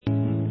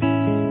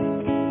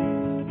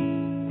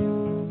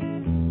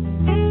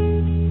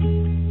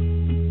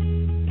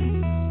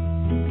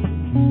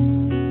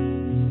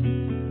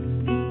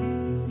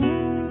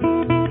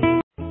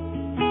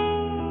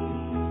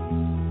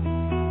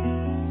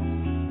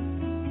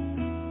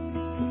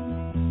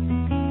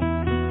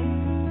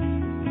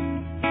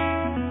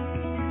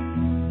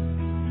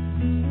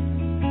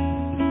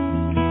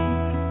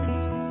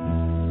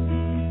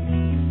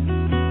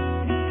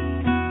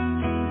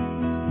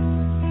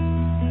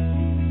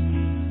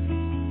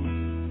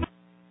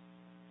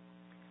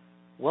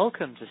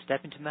Welcome to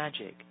Step Into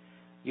Magic,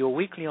 your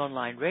weekly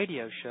online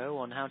radio show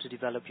on how to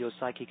develop your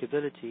psychic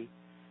ability,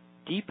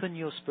 deepen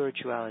your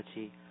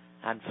spirituality,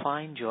 and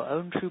find your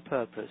own true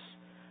purpose,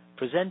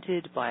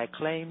 presented by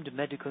acclaimed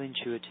medical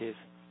intuitive,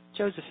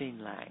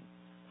 Josephine Lang.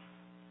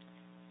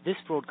 This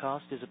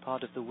broadcast is a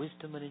part of the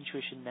Wisdom and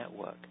Intuition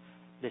Network.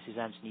 This is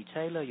Anthony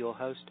Taylor, your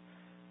host,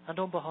 and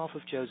on behalf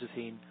of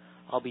Josephine,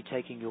 I'll be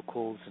taking your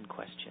calls and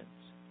questions.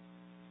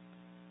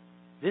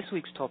 This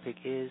week's topic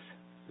is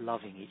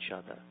loving each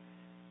other.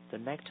 The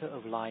nectar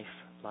of life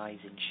lies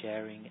in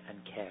sharing and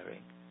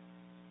caring.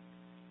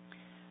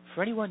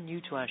 For anyone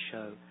new to our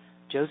show,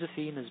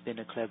 Josephine has been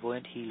a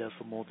clairvoyant healer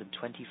for more than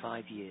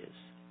 25 years.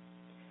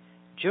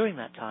 During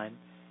that time,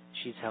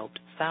 she's helped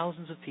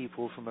thousands of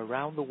people from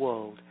around the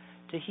world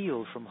to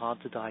heal from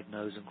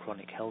hard-to-diagnose and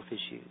chronic health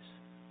issues.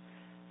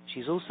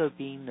 She's also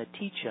been a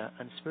teacher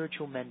and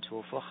spiritual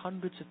mentor for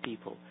hundreds of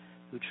people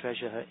who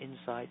treasure her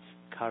insights,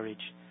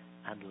 courage,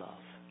 and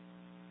love.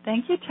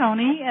 Thank you,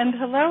 Tony, and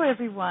hello,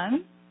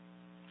 everyone.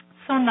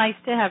 So nice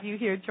to have you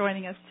here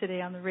joining us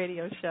today on the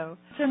radio show.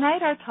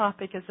 Tonight our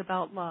topic is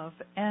about love,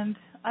 and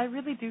I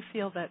really do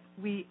feel that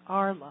we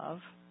are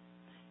love.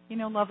 You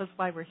know, love is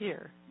why we're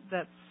here.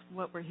 That's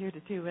what we're here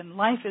to do, and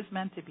life is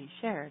meant to be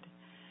shared.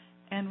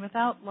 And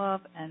without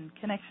love and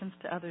connections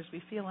to others,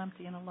 we feel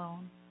empty and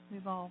alone.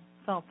 We've all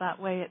felt that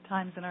way at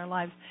times in our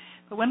lives.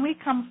 But when we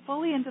come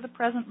fully into the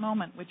present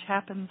moment, which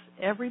happens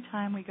every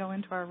time we go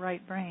into our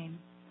right brain,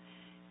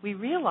 we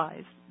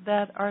realize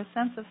that our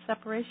sense of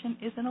separation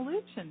is an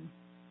illusion.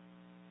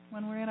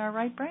 When we're in our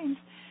right brains,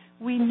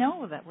 we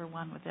know that we're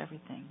one with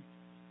everything.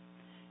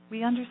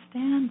 We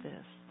understand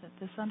this, that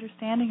this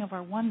understanding of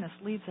our oneness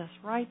leads us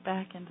right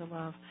back into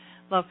love.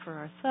 Love for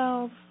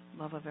ourselves,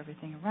 love of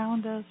everything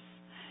around us.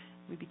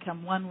 We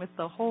become one with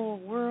the whole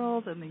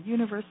world and the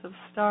universe of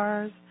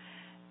stars.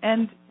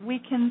 And we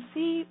can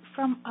see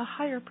from a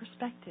higher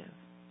perspective.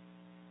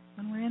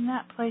 When we're in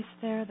that place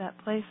there, that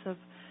place of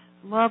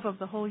love of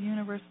the whole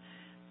universe,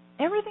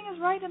 everything is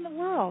right in the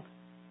world.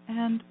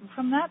 And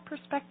from that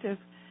perspective,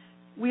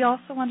 we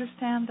also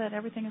understand that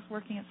everything is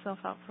working itself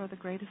out for the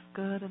greatest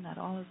good and that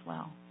all is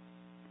well.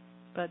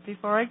 But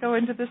before I go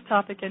into this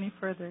topic any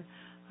further,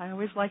 I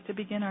always like to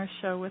begin our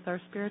show with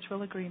our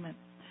spiritual agreement.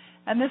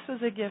 And this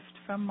is a gift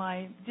from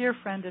my dear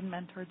friend and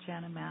mentor,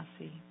 Jana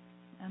Massey.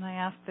 And I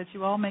ask that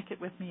you all make it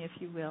with me if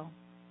you will.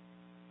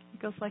 It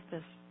goes like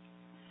this.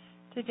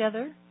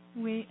 Together,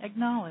 we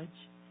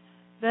acknowledge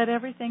that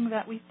everything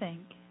that we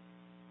think,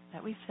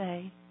 that we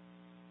say,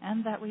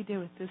 and that we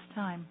do at this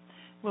time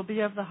will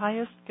be of the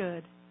highest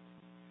good.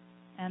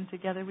 And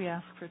together we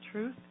ask for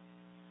truth,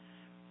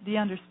 the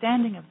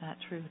understanding of that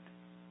truth,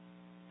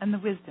 and the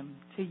wisdom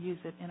to use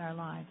it in our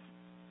lives.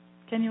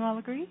 Can you all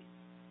agree?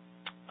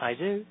 I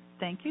do.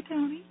 Thank you,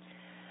 Tony.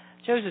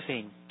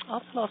 Josephine,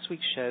 after last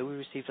week's show, we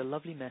received a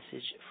lovely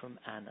message from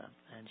Anna,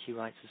 and she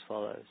writes as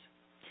follows.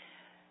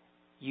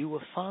 You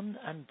were fun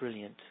and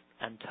brilliant,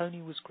 and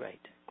Tony was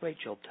great. Great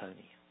job,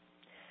 Tony.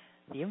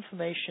 The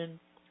information,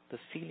 the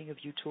feeling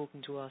of you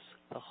talking to us,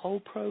 the whole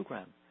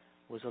program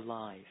was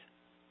alive.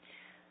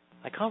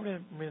 I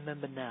can't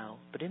remember now,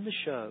 but in the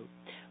show,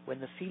 when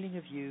the feeling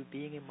of you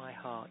being in my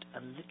heart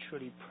and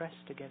literally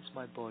pressed against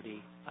my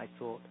body, I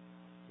thought,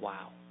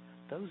 wow,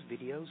 those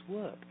videos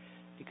work,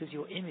 because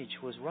your image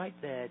was right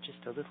there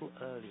just a little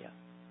earlier.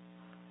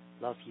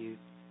 Love you,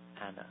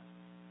 Anna.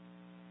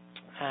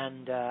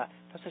 And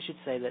perhaps I should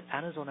say that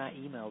Anna's on our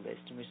email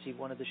list and received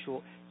one of the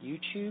short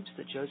YouTubes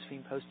that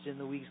Josephine posted in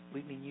the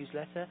weekly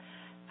newsletter,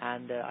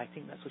 and I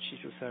think that's what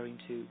she's referring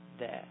to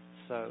there.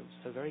 So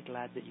very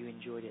glad that you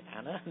enjoyed it,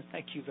 Anna.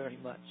 Thank you very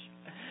much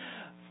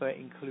for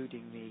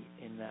including me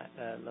in that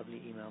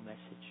lovely email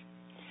message.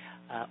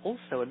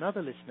 Also,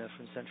 another listener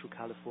from Central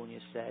California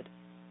said,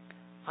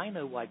 I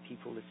know why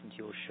people listen to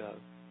your show.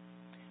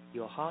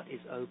 Your heart is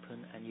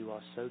open and you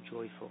are so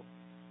joyful.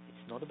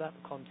 It's not about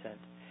the content.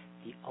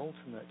 The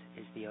ultimate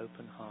is the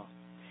open heart.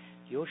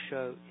 Your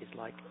show is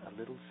like a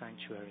little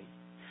sanctuary.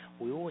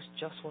 We always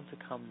just want to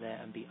come there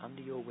and be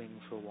under your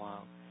wing for a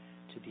while,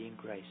 to be in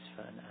grace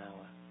for an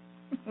hour.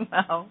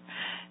 Wow.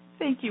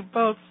 Thank you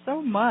both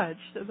so much.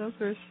 Those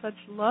were such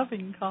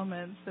loving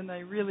comments, and I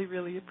really,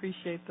 really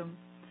appreciate them.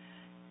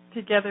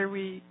 Together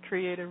we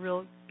create a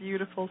real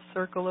beautiful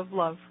circle of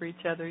love for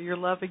each other. Your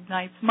love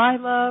ignites my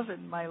love,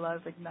 and my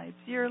love ignites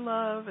your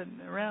love, and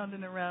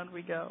around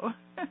we go.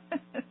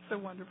 It's a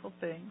wonderful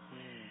thing.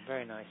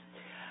 Very nice.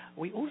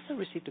 We also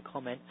received a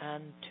comment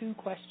and 2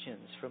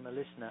 questions from a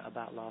listener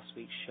about last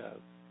week's show.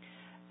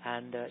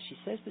 And she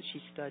says that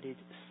she studied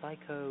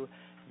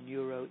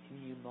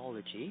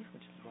psychoneuroimmunology,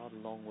 which is a rather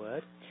long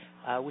word,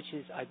 which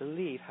is, I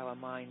believe, how our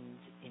mind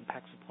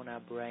impacts upon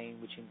our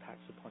brain, which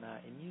impacts upon our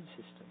immune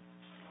system.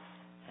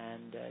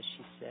 And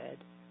she said,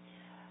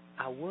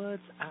 our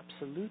words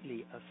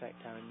absolutely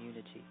affect our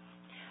immunity.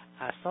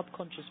 Our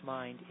subconscious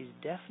mind is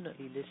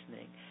definitely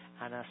listening,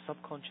 and our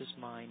subconscious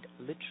mind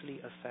literally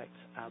affects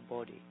our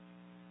body.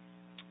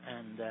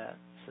 And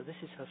so this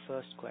is her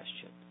first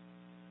question.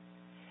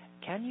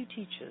 Can you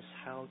teach us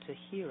how to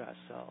hear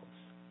ourselves?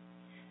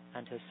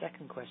 And her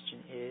second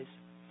question is,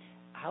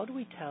 how do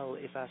we tell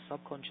if our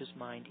subconscious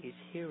mind is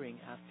hearing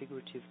our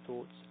figurative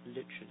thoughts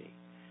literally?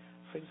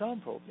 For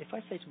example, if I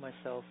say to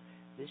myself,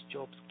 this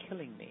job's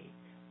killing me,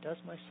 does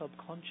my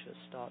subconscious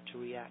start to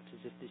react as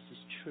if this is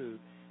true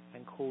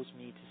and cause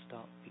me to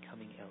start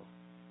becoming ill?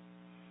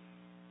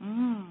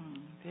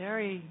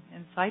 Very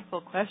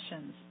insightful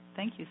questions.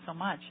 Thank you so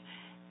much.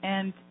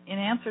 And in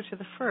answer to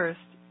the first,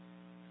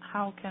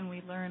 how can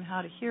we learn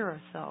how to hear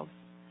ourselves?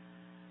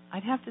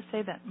 I'd have to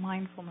say that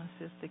mindfulness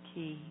is the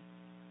key.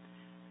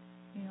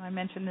 You know, I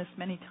mentioned this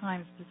many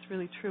times, but it's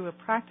really true. A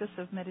practice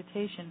of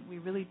meditation, we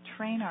really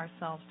train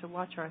ourselves to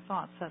watch our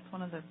thoughts. That's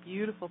one of the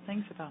beautiful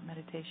things about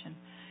meditation.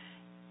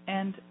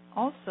 And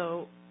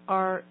also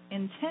our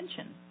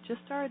intention,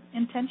 just our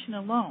intention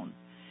alone,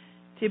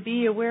 to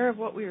be aware of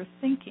what we are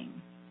thinking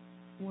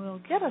will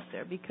get us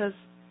there, because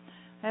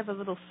I have a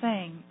little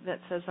saying that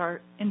says our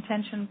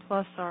intention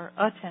plus our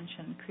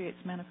attention creates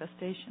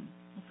manifestation.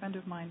 A friend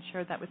of mine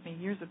shared that with me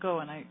years ago,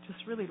 and I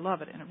just really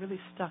love it, and it really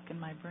stuck in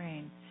my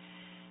brain.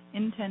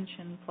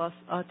 Intention plus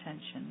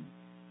attention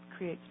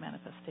creates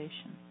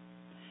manifestation.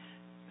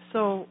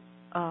 So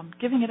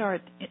giving it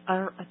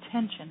our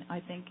attention,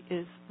 I think,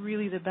 is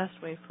really the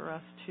best way for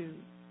us to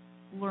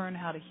learn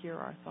how to hear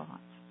our thoughts,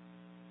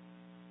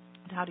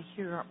 and how to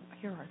hear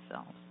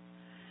ourselves.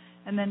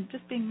 And then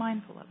just being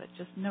mindful of it,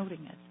 just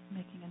noting it,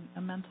 making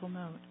a mental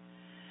note.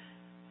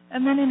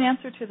 And then in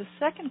answer to the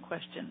second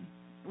question,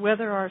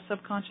 whether our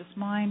subconscious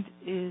mind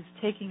is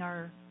taking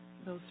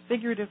those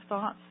figurative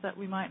thoughts that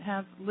we might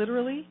have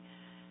literally,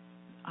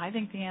 I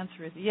think the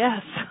answer is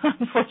yes.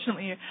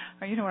 Unfortunately,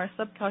 our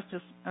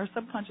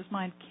subconscious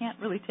mind can't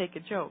really take a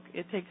joke.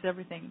 It takes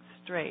everything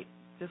straight,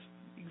 just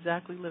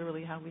exactly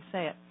literally how we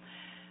say it.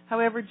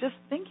 However, just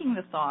thinking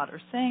the thought or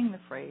saying the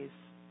phrase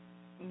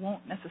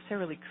won't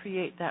necessarily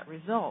create that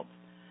result,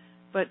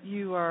 but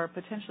you are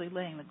potentially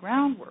laying the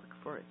groundwork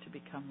for it to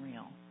become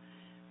real.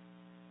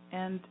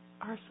 And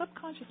our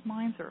subconscious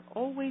minds are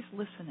always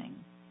listening.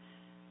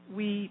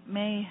 We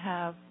may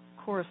have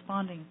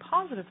corresponding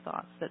positive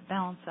thoughts that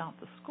balance out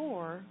the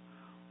score,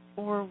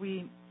 or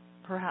we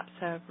perhaps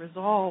have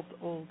resolved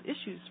old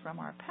issues from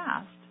our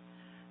past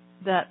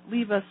that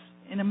leave us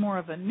in a more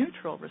of a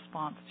neutral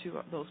response to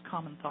those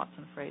common thoughts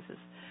and phrases.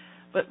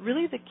 But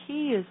really the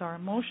key is our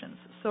emotions.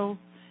 So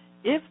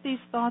if these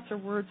thoughts or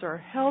words are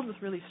held with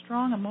really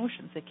strong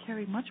emotions, they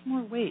carry much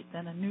more weight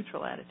than a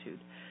neutral attitude.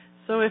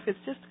 So if it's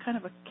just kind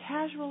of a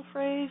casual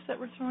phrase that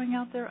we're throwing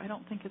out there, I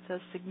don't think it's as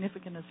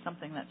significant as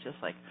something that's just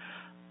like,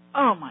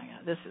 oh my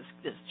God,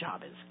 this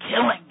job is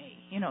killing me.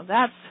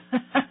 That's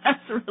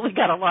really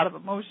got a lot of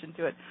emotion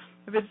to it.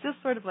 If it's just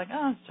sort of like,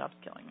 oh, this job's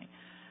killing me,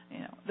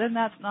 then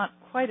that's not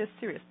quite as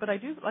serious. But I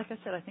do, like I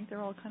said, I think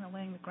they're all kind of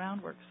laying the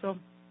groundwork. So,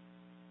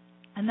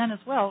 and then as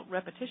well,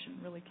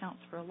 repetition really counts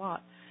for a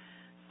lot.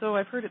 So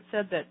I've heard it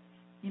said that,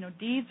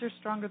 deeds are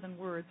stronger than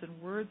words and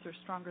words are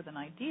stronger than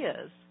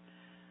ideas.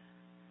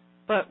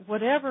 But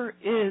whatever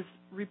is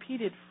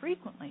repeated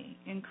frequently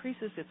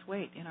increases its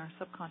weight in our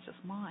subconscious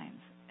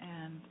minds.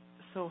 And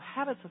so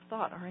habits of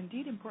thought are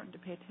indeed important to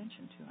pay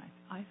attention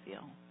to, I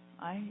feel.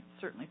 I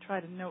certainly try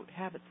to note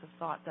habits of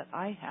thought that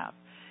I have.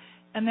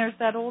 And there's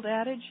that old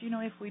adage,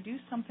 if we do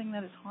something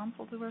that is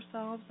harmful to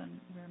ourselves and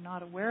we're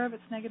not aware of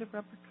its negative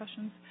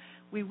repercussions,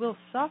 we will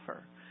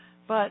suffer.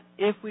 But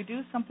if we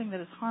do something that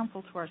is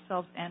harmful to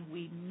ourselves and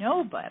we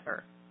know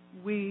better,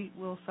 we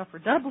will suffer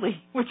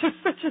doubly, which is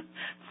such a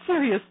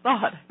serious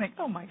thought. I think,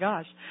 oh my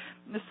gosh.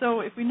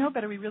 So if we know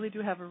better, we really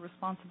do have a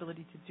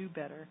responsibility to do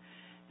better.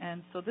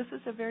 And so this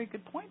is a very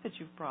good point that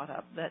you've brought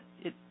up, that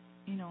it,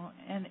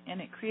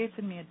 and it creates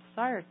in me a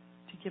desire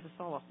to give us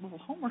all a little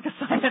homework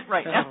assignment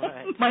right now,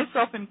 right.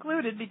 Myself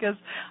included, because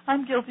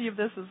I'm guilty of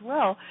this as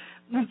well.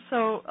 And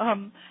so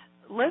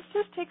let's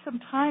just take some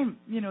time,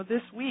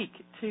 this week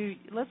to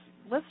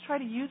let's try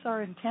to use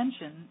our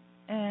intention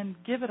and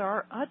give it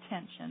our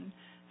attention,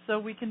 so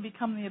we can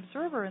become the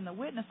observer and the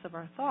witness of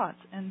our thoughts,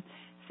 and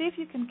see if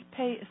you can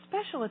pay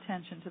special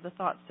attention to the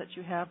thoughts that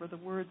you have or the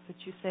words that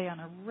you say on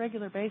a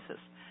regular basis.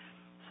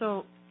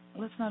 So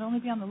let's not only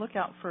be on the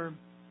lookout for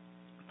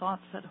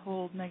thoughts that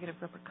hold negative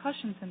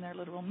repercussions in their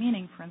literal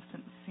meaning. For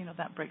instance,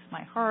 that breaks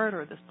my heart,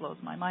 or this blows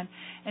my mind.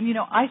 And,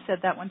 I said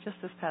that one just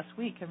this past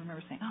week. I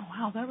remember saying, oh,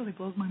 wow, that really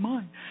blows my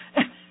mind.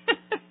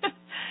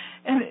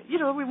 And,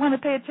 we want to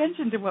pay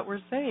attention to what we're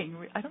saying.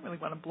 I don't really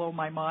want to blow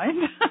my mind.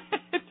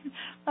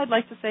 I'd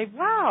like to say,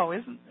 wow,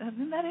 isn't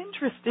that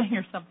interesting,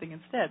 or something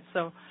instead.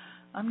 So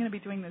I'm going to be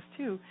doing this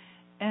too.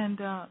 And,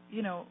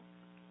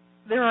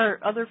 there are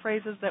other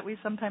phrases that we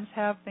sometimes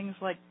have, things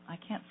like, I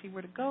can't see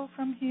where to go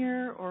from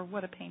here, or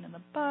what a pain in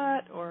the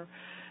butt, or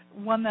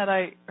one that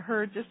I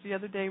heard just the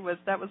other day was,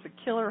 that was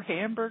a killer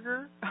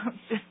hamburger.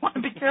 You want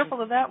to be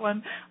careful of that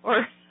one.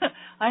 Or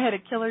I had a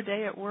killer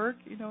day at work,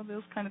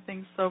 those kind of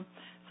things. So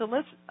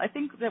I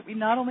think that we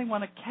not only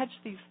want to catch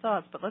these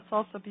thoughts, but let's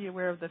also be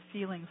aware of the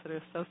feelings that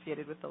are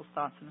associated with those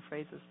thoughts and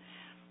phrases.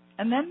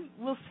 And then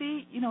we'll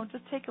see,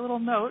 just take a little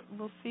note.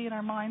 We'll see in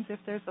our minds if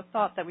there's a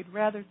thought that we'd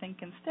rather think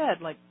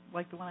instead, like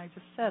the one I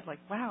just said, like,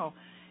 wow,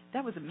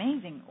 that was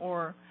amazing,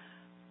 or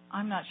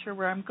I'm not sure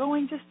where I'm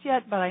going just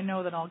yet, but I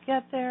know that I'll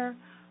get there,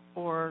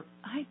 or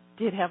I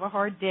did have a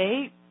hard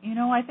day,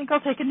 I think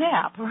I'll take a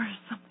nap, or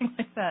something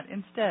like that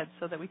instead,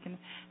 so that we can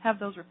have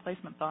those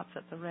replacement thoughts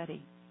at the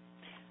ready.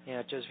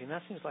 Yeah, Josephine,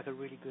 that seems like a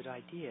really good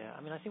idea.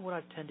 I mean, I think what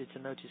I've tended to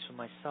notice for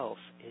myself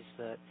is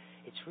that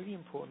it's really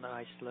important that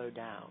I slow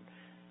down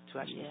to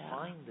actually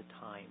find the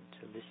time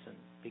to listen,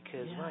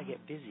 because when I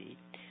get busy,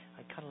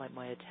 I kind of like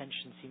my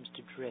attention seems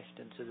to drift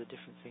into the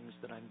different things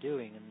that I'm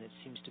doing, and there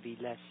seems to be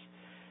less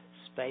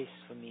space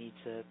for me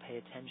to pay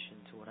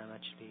attention to what I'm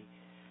actually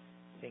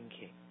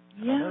thinking.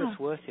 And I know it's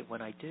worth it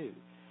when I do.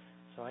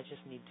 So I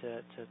just need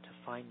to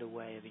find a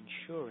way of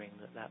ensuring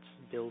that that's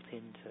built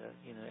into,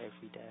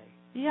 every day.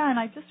 Yeah, and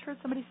I just heard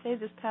somebody say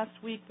this past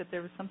week that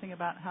there was something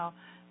about how,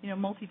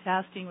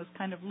 multitasking was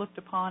kind of looked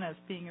upon as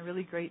being a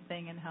really great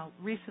thing, and how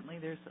recently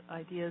there's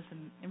ideas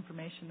and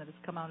information that has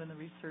come out in the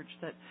research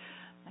that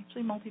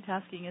actually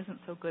multitasking isn't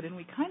so good, and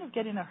we kind of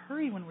get in a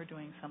hurry when we're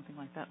doing something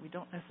like that. We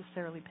don't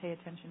necessarily pay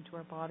attention to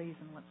our bodies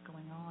and what's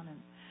going on, and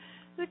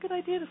it's a good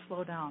idea to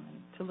slow down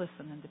and to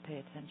listen and to pay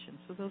attention.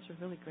 So those are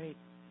really great.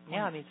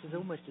 Yeah, I mean, it's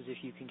almost as if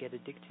you can get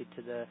addicted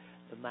to the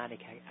manic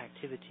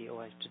activity. Oh,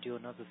 I have to do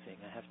another thing.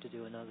 I have to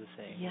do another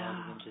thing.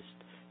 Rather than just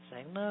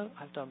saying, no,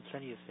 I've done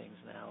plenty of things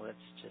now. Let's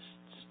just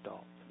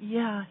stop.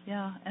 Yeah.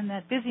 And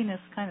that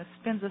busyness kind of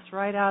spins us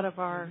right out of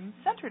our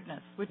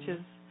centeredness, which is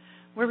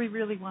where we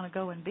really want to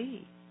go and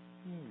be.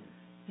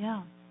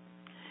 Yeah.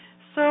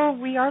 So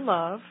we are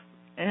love.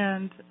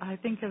 And I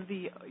think of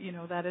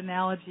that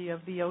analogy of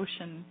the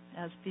ocean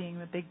as being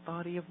the big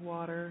body of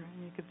water,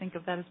 and you could think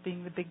of that as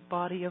being the big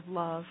body of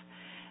love.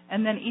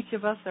 And then each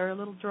of us are a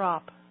little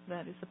drop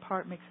that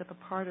makes up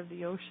a part of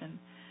the ocean.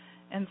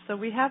 And so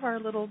we have our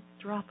little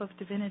drop of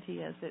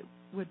divinity, as it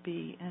would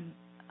be. And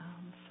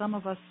some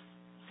of us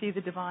see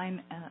the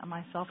divine,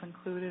 myself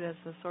included, as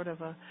a sort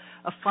of a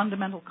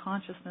fundamental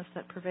consciousness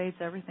that pervades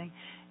everything.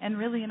 And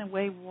really, in a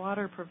way,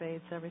 water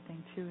pervades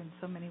everything, too, in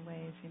so many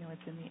ways.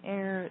 It's in the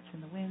air, it's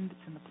in the wind,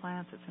 it's in the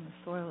plants, it's in the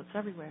soil, it's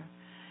everywhere.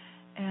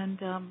 And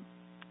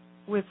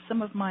with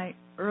some of my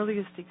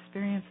earliest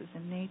experiences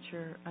in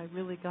nature, I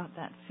really got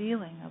that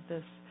feeling of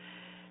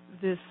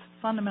this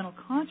fundamental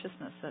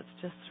consciousness that's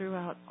just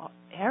throughout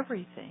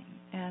everything.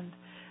 And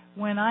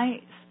when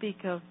I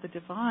speak of the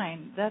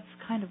divine, that's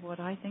kind of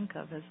what I think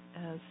of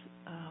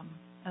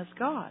as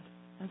God,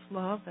 as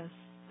love, as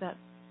that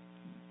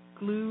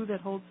glue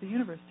that holds the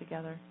universe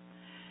together.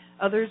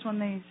 Others, when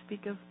they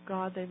speak of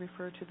God, they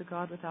refer to the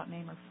God without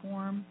name or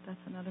form. That's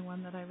another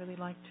one that I really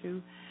like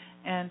too.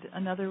 And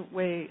another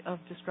way of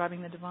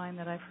describing the divine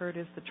that I've heard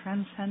is the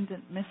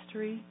transcendent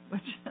mystery,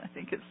 which I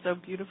think is so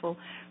beautiful.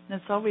 And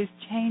it's always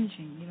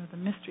changing, the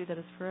mystery that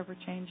is forever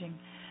changing.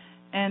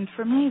 And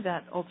for me,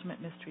 that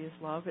ultimate mystery is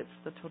love. It's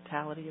the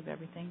totality of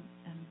everything.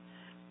 And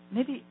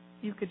maybe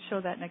you could show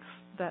that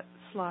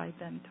slide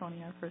then,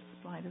 Tony, our first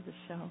slide of the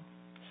show.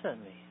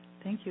 Certainly.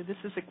 Thank you. This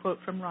is a quote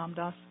from Ram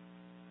Dass,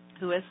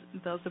 who, as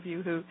those of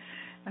you who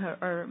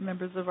are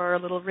members of our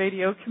little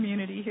radio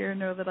community here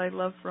know that I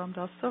love Ram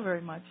Dass so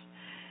very much.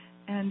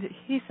 And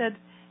he said,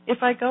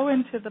 if I go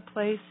into the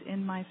place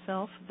in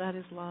myself that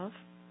is love,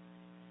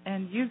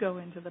 and you go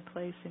into the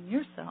place in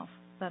yourself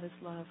that is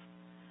love,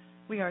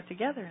 we are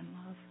together in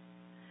love,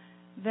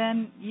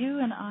 then you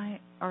and I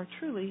are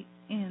truly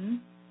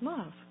in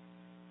love,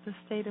 the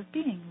state of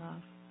being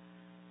love.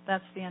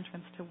 That's the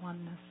entrance to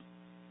oneness.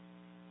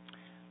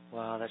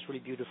 Wow, that's really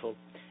beautiful.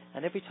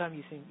 And every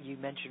time you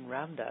mention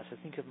Ram Dass,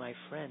 I think of my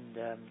friend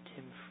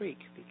Tim Freak,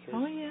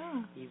 because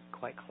he's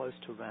quite close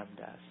to Ram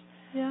Dass.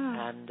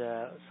 Yeah. And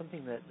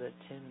something that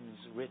Tim's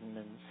written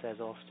and says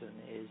often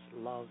is,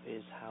 love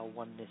is how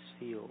oneness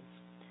feels.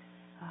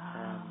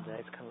 And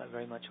it's kind of like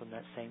very much on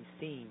that same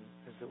theme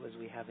as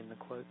we have in the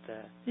quote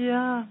there.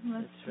 Yeah,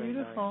 that's Nice.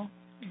 beautiful.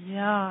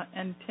 Yeah,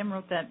 and Tim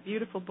wrote that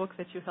beautiful book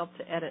that you helped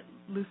to edit,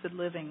 Lucid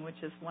Living, which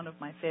is one of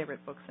my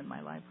favorite books in my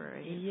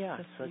library.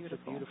 It's so it's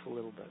a beautiful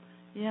little book.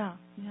 Yeah.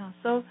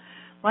 So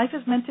life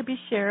is meant to be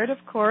shared, of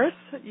course.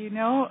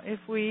 If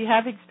we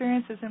have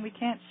experiences and we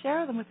can't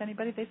share them with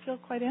anybody, they feel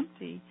quite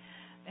empty.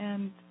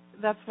 And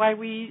that's why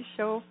we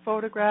show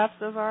photographs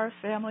of our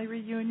family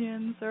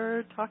reunions,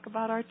 or talk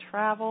about our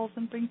travels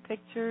and bring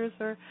pictures,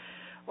 or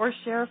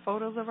share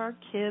photos of our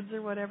kids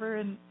or whatever.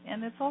 And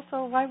it's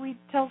also why we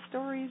tell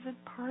stories at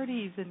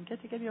parties and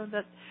get together.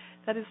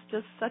 That is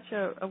just such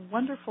a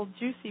wonderful,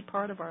 juicy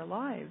part of our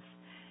lives.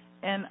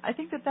 And I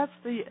think that's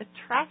the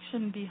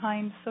attraction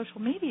behind social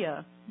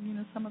media.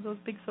 Some of those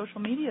big social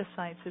media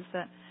sites is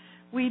that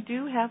we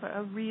do have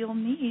a real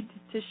need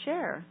to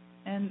share.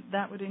 And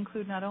that would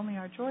include not only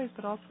our joys,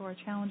 but also our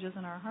challenges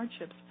and our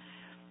hardships.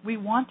 We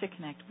want to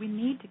connect. We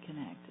need to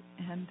connect.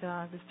 And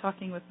I was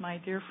talking with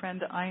my dear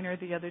friend Einar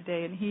the other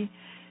day, and he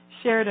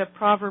shared a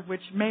proverb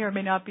which may or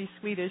may not be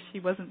Swedish. He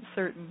wasn't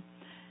certain.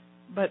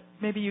 But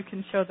maybe you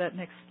can show that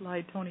next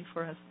slide, Tony,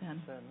 for us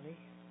then. Certainly.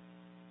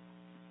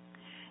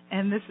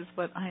 And this is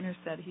what Einar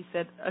said. He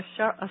said,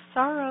 a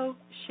sorrow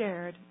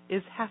shared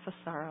is half a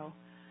sorrow.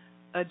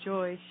 A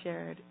joy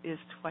shared is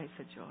twice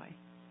a joy.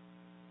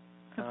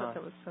 That's thought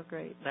that was so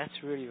great. That's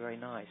really very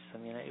nice. I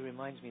mean, it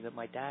reminds me that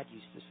my dad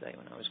used to say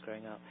when I was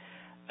growing up,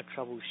 a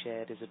trouble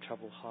shared is a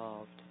trouble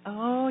halved.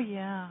 Oh,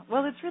 yeah.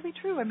 Well, it's really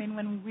true. I mean,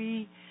 when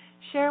we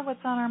share what's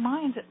on our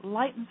minds, it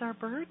lightens our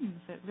burdens.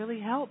 It really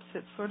helps.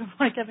 It's sort of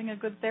like having a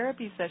good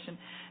therapy session.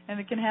 And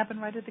it can happen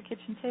right at the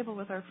kitchen table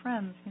with our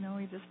friends. You know,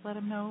 we just let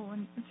them know,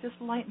 and it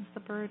just lightens the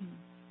burden.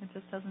 It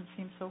just doesn't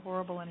seem so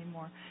horrible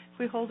anymore. If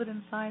we hold it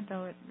inside,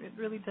 though, it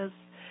really does.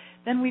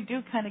 Then we do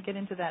kind of get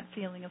into that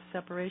feeling of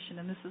separation,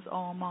 and this is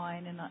all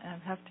mine, and I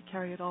have to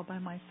carry it all by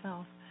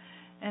myself.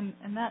 And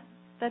that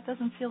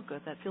doesn't feel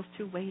good. That feels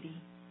too weighty.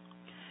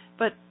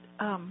 But,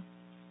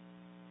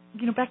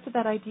 you know, back to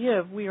that idea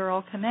of we are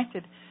all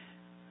connected.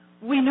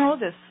 We know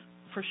this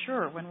for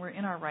sure when we're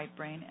in our right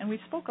brain. And we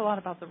spoke a lot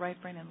about the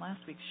right brain in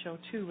last week's show,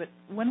 too. But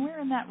when we're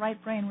in that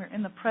right brain, we're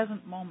in the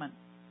present moment.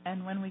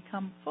 And when we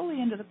come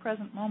fully into the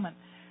present moment,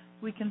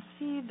 we can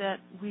see that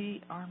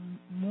we are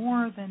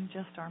more than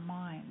just our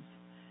minds.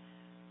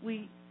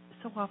 We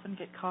so often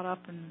get caught up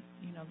in,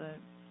 you know, the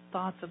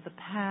thoughts of the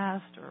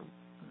past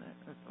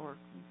or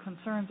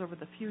concerns over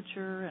the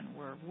future, and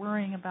we're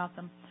worrying about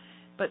them.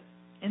 But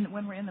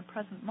when we're in the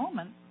present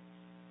moment,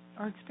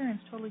 our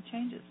experience totally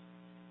changes.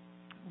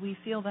 We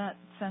feel that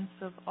sense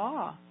of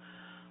awe,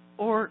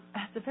 or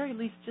at the very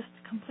least, just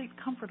complete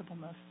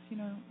comfortableness. You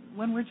know,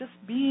 when we're just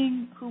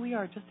being who we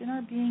are, just in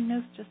our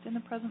beingness, just in the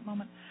present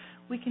moment,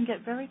 we can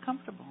get very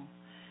comfortable.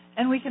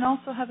 And we can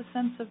also have a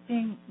sense of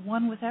being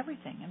one with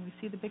everything, and we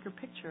see the bigger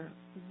picture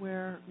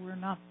where we're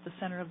not the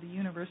center of the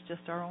universe,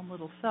 just our own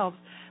little selves,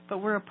 but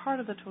we're a part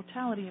of the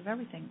totality of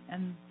everything.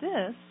 And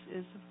this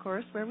is, of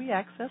course, where we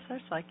access our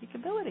psychic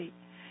ability.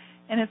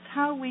 And it's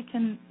how we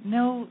can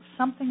know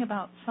something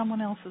about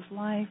someone else's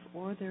life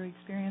or their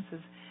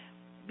experiences,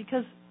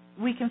 because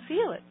we can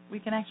feel it. We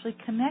can actually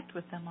connect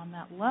with them on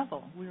that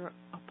level. We're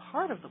a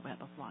part of the web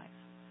of life.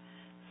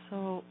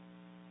 So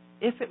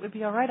if it would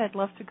be all right, I'd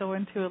love to go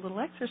into a little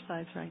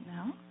exercise right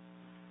now.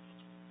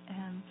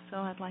 And so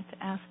I'd like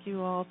to ask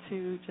you all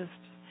to just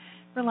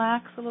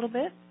relax a little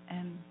bit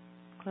and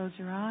close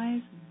your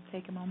eyes and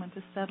take a moment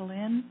to settle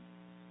in.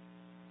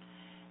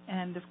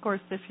 And, of course,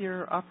 if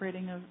you're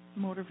operating a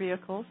motor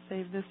vehicle,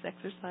 save this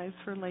exercise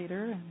for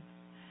later and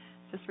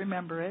just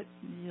remember it.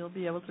 You'll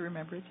be able to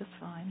remember it just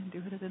fine and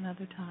do it at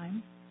another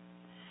time.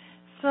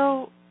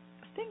 So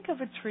think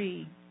of a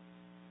tree.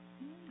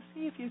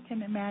 See if you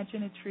can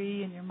imagine a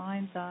tree in your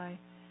mind's eye.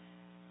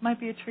 It might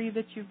be a tree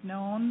that you've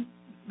known,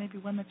 maybe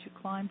one that you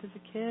climbed as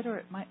a kid, or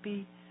it might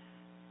be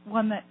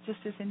one that just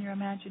is in your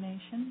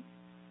imagination.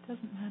 It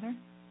doesn't matter.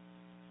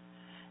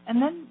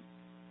 And then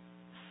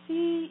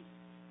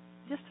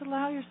just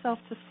allow yourself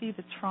to see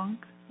the trunk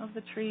of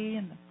the tree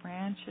and the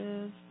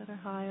branches that are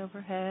high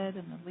overhead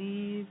and the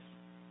leaves.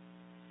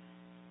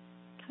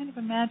 Kind of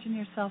imagine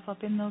yourself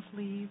up in those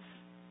leaves.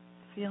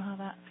 Feel how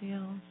that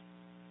feels,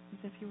 as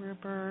if you were a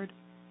bird.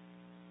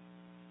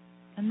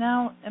 And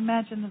now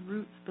imagine the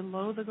roots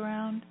below the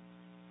ground.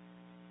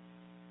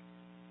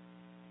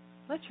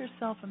 Let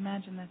yourself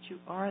imagine that you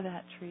are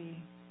that tree,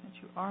 that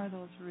you are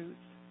those roots.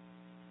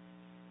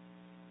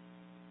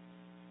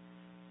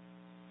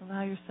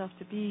 Allow yourself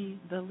to be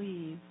the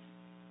leaves.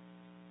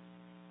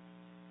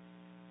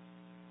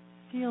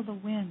 Feel the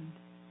wind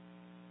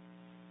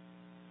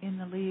in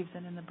the leaves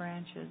and in the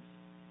branches.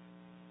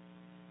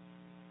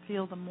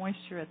 Feel the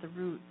moisture at the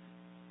roots.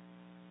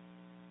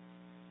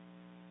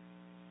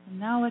 And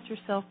now let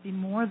yourself be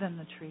more than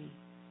the tree.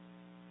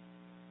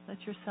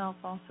 Let yourself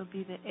also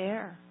be the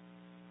air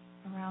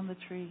around the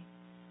tree.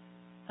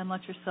 And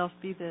let yourself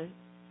be the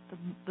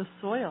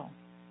soil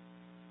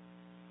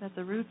that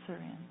the roots are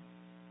in.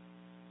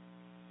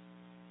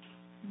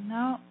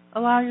 Now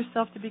allow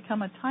yourself to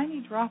become a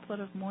tiny droplet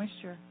of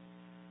moisture.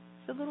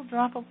 It's a little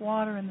drop of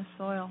water in the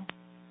soil.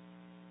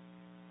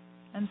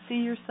 And see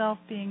yourself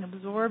being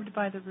absorbed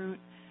by the root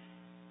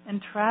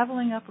and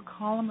traveling up a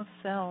column of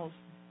cells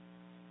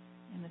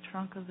in the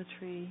trunk of the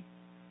tree,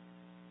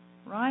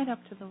 right up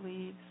to the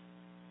leaves.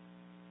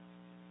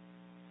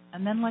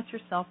 And then let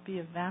yourself be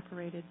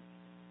evaporated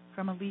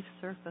from a leaf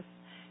surface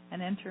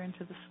and enter into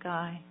the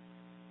sky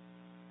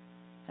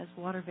as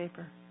water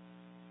vapor.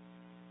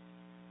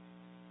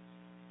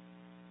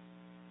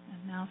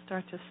 And now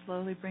start to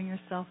slowly bring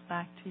yourself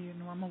back to your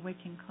normal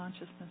waking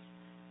consciousness.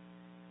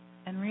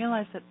 And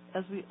realize that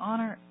as we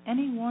honor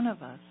any one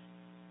of us,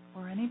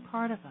 or any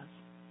part of us,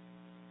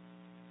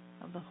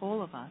 of the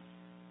whole of us,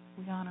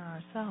 we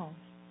honor ourselves.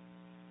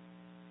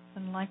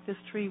 And like this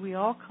tree, we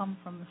all come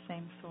from the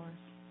same source.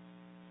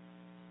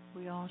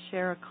 We all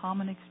share a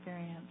common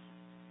experience.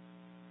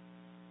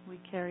 We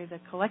carry the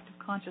collective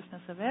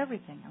consciousness of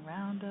everything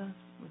around us,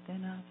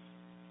 within us.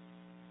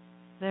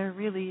 There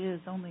really is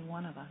only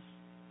one of us.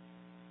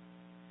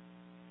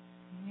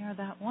 And we are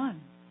that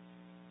one.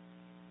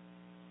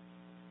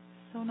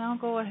 So now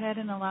go ahead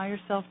and allow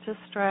yourself to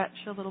stretch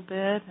a little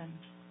bit and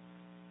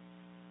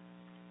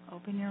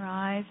open your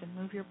eyes and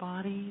move your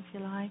body if you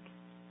like.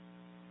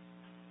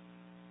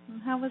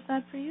 And how was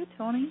that for you,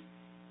 Tony?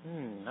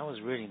 That was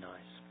really nice.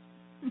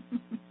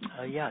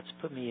 Yeah, it's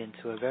put me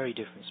into a very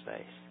different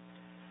space.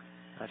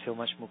 I feel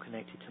much more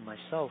connected to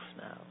myself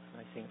now.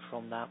 And I think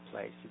from that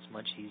place, it's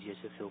much easier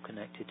to feel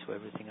connected to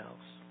everything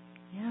else.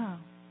 Yeah,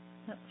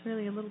 that's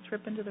really a little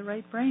trip into the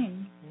right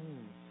brain.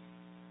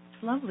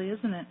 It's lovely,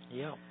 isn't it?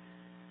 Yeah.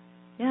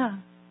 Yeah.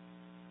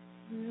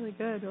 Really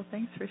good. Well,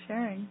 thanks for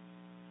sharing.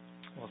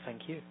 Well,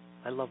 thank you.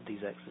 I love these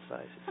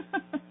exercises.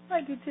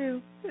 I do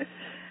too.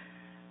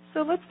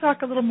 So let's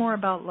talk a little more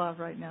about love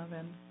right now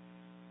then.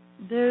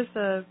 There's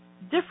a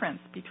difference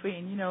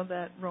between,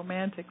 that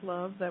romantic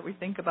love that we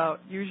think about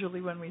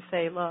usually when we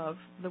say love,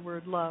 the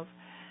word love.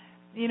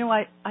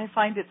 I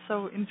find it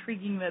so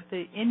intriguing that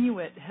the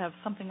Inuit have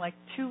something like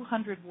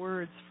 200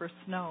 words for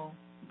snow,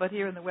 but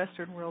here in the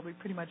Western world we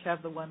pretty much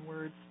have the one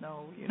word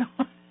snow,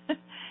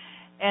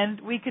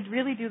 And we could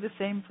really do the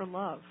same for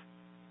love.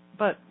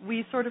 But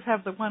we sort of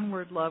have the one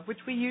word love, which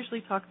we usually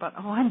talk about,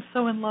 oh, I'm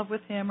so in love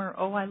with him, or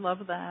oh, I love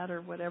that,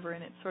 or whatever,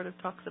 and it sort of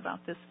talks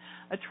about this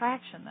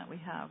attraction that we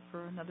have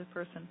for another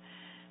person.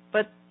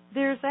 But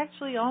there's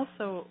actually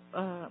also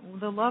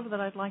the love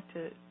that I'd like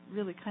to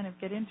really kind of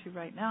get into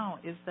right now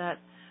is that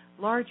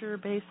larger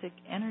basic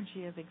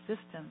energy of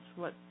existence,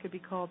 what could be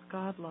called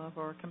God love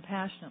or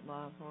compassionate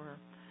love or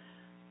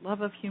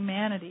love of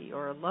humanity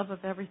or love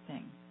of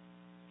everything.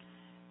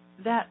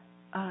 That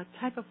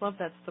type of love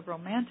that's the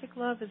romantic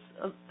love,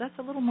 that's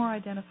a little more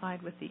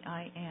identified with the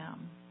I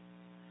am.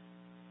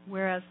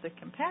 Whereas the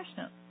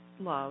compassionate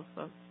love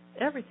of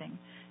everything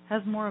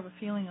has more of a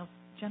feeling of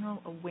general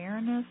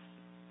awareness.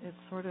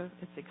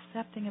 It's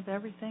accepting of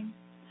everything.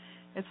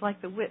 It's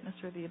like the witness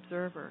or the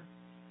observer.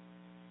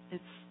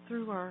 It's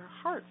through our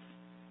hearts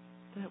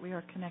that we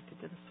are connected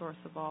to the source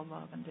of all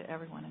love and to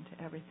everyone and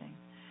to everything.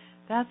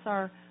 That's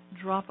our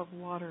drop of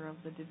water of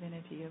the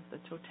divinity, of the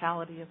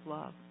totality of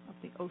love, of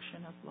the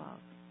ocean of love.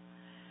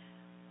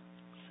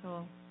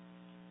 So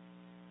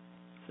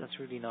that's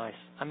really nice.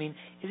 I mean,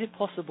 is it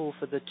possible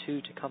for the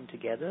two to come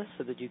together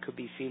so that you could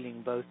be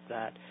feeling both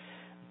that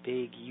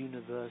big,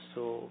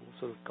 universal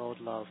sort of God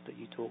love that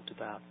you talked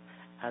about,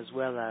 as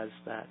well as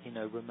that,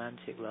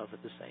 romantic love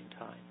at the same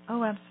time?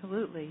 Oh,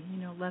 absolutely.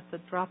 Let the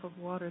drop of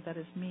water that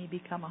is me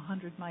become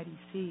 100 mighty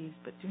seas,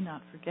 but do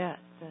not forget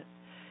that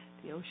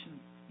the ocean,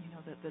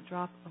 that the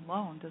drop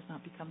alone does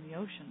not become the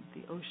ocean.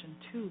 The ocean,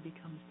 too,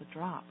 becomes the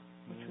drop,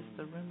 which is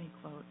the Rumi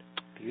quote.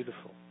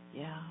 Beautiful.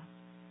 Yeah.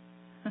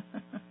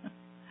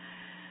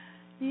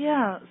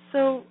 Yeah,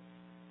 so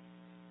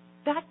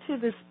back to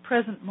this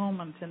present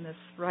moment and this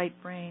right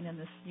brain and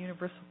this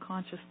universal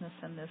consciousness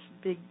and this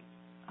big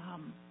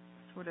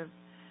sort of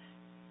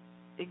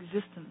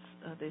existence,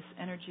 this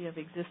energy of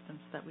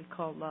existence that we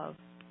call love.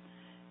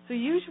 So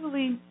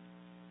usually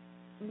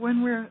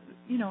when we're,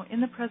 in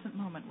the present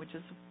moment, which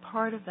is a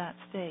part of that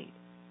state,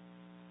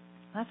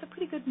 that's a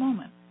pretty good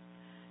moment.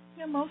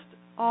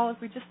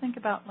 If we just think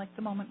about like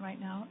the moment right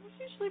now,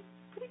 it's usually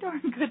a pretty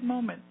darn good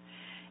moment.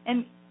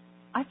 And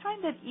I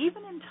find that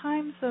even in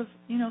times of,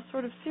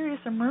 sort of serious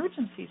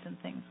emergencies and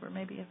things where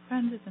maybe a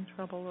friend is in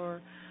trouble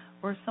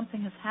or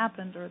something has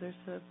happened or there's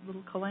a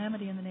little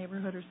calamity in the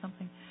neighborhood or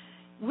something,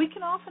 we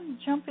can often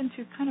jump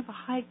into kind of a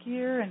high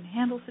gear and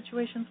handle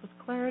situations with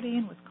clarity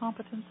and with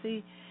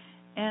competency.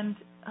 And,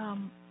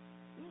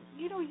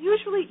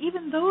 usually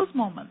even those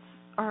moments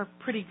are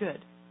pretty good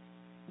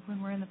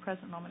when we're in the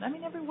present moment. I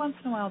mean, every once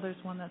in a while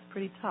there's one that's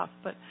pretty tough,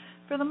 but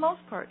for the most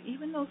part,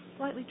 even those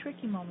slightly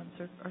tricky moments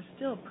are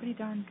still pretty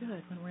darn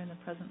good when we're in the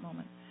present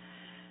moment.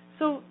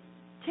 So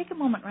take a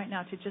moment right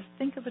now to just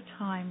think of a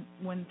time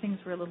when things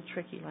were a little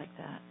tricky like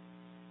that.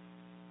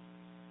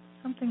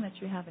 Something that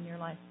you have in your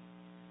life.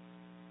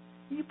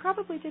 You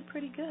probably did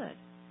pretty good.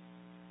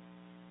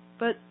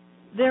 But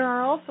there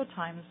are also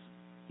times,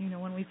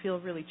 when we feel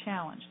really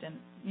challenged. And,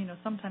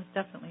 sometimes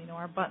definitely,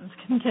 our buttons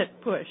can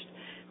get pushed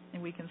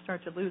and we can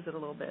start to lose it a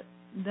little bit.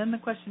 And then the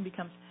question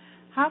becomes,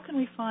 how can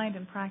we find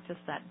and practice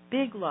that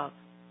big love,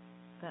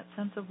 that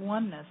sense of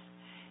oneness,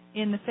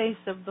 in the face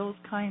of those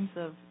kinds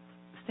of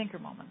stinker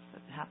moments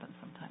that happen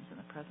sometimes in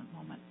the present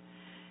moment?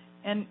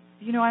 And,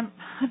 I'm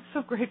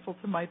so grateful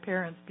to my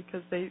parents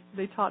because they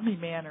taught me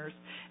manners.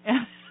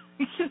 And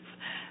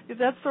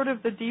that's sort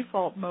of the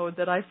default mode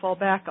that I fall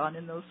back on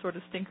in those sort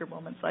of stinker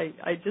moments. I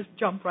just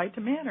jump right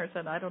to manners,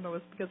 and I don't know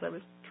if it's because I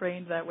was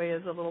trained that way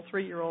as a little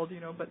 3-year-old,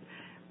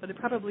 but it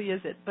probably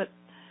is it. But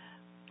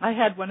I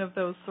had one of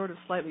those sort of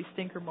slightly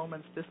stinker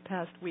moments this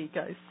past week.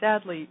 I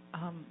sadly,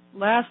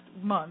 last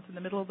month, in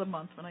the middle of the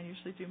month, when I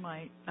usually do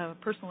my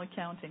personal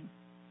accounting,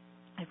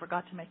 I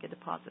forgot to make a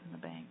deposit in the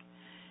bank.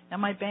 Now,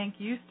 my bank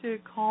used to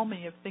call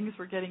me if things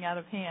were getting out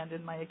of hand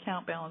and my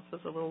account balance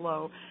was a little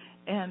low,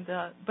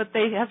 but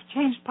they have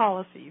changed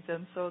policies,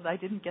 and so I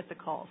didn't get the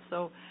call.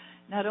 So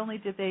not only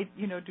did they,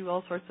 do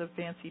all sorts of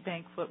fancy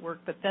bank footwork,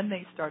 but then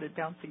they started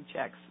bouncing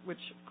checks, which,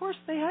 of course,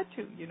 they had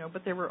to,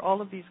 but there were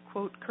all of these,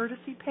 quote,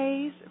 courtesy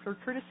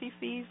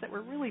fees that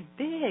were really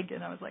big,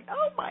 and I was like,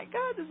 oh, my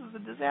God, this is a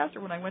disaster.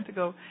 When I went to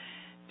go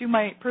do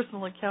my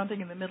personal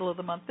accounting in the middle of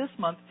the month this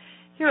month,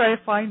 here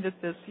I find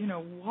that this,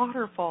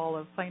 waterfall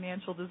of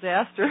financial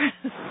disaster,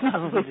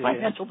 not really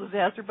financial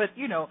disaster, but,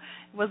 it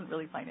wasn't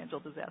really financial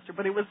disaster,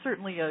 but it was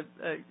certainly a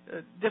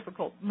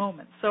difficult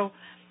moment. So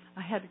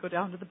I had to go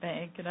down to the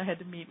bank, and I had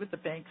to meet with the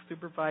bank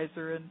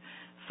supervisor, and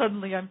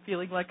suddenly I'm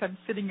feeling like I'm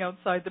sitting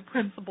outside the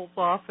principal's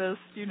office,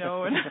 and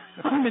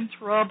I'm in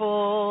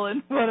trouble,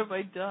 and what have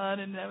I done,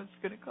 and now it's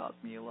going to cost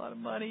me a lot of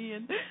money,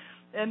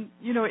 and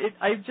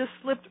I just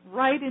slipped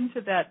right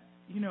into that,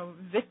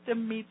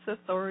 victim meets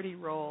authority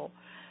role.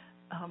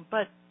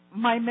 But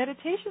my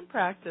meditation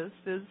practice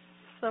is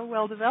so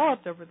well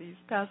developed over these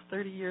past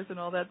 30 years and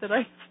all that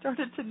I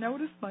started to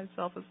notice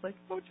myself as like,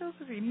 oh,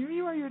 Josephine, here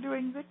you are, you're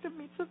doing victim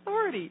meets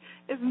authority.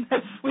 Isn't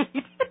that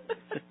sweet?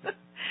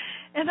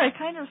 And I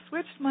kind of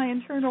switched my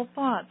internal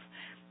thoughts.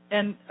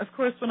 And, of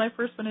course, when I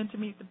first went in to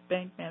meet the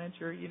bank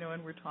manager,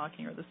 and we're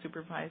talking, or the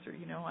supervisor,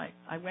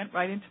 I went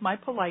right into my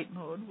polite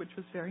mode, which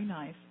was very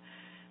nice.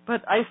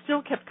 But I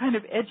still kept kind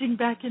of edging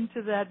back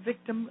into that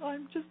victim,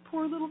 I'm just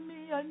poor little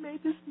me, I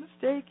made this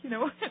mistake,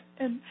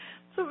 And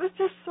so it was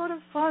just sort of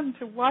fun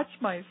to watch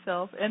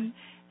myself. And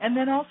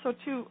then also,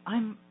 too,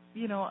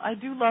 I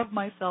do love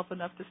myself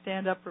enough to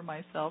stand up for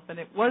myself, and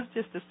it was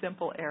just a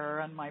simple error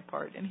on my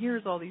part. And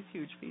here's all these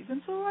huge fees.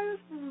 And so I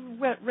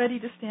was ready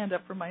to stand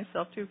up for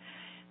myself, too.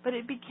 But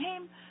it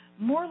became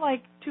more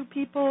like two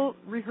people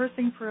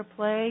rehearsing for a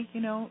play,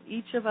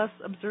 each of us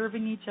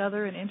observing each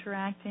other and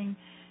interacting,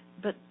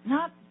 but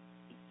not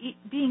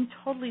being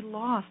totally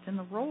lost in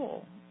the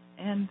role.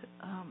 And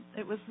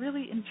it was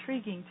really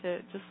intriguing to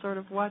just sort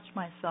of watch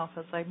myself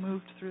as I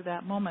moved through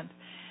that moment.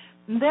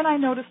 And then I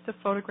noticed a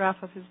photograph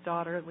of his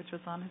daughter, which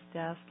was on his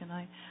desk, and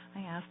I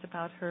asked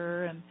about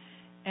her,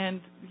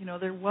 and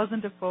there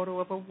wasn't a photo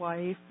of a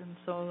wife, and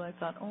so I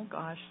thought, oh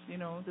gosh,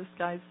 this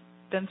guy's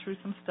been through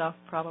some stuff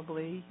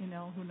probably,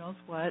 who knows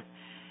what.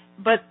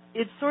 But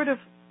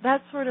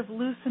that sort of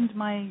loosened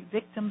my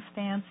victim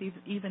stance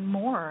even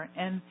more,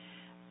 and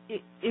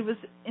it was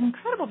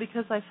incredible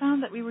because I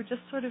found that we were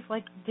just sort of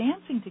like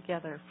dancing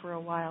together for a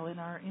while in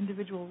our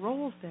individual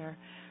roles there.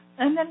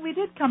 And then we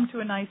did come to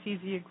a nice,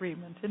 easy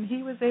agreement, and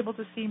he was able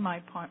to see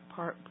my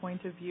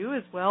point of view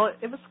as well.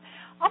 It was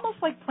almost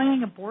like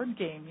playing a board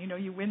game.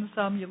 You win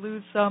some, you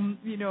lose some,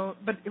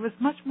 but it was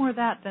much more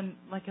that than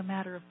like a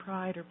matter of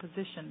pride or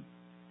position.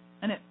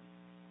 And it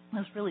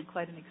was really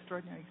quite an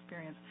extraordinary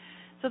experience.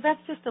 So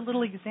that's just a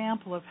little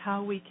example of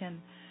how we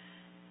can,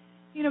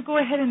 go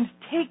ahead and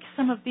take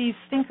some of these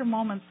thinker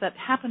moments that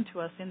happen to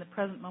us in the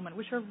present moment,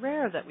 which are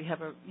rare that we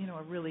have a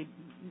really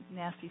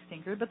nasty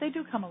stinker, but they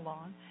do come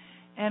along.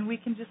 And we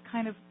can just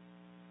kind of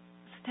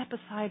step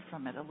aside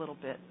from it a little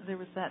bit. There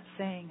was that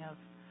saying of,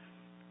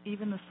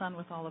 even the sun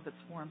with all of its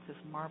warmth is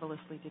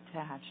marvelously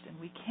detached. And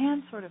we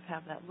can sort of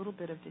have that little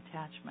bit of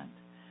detachment.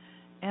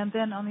 And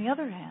then on the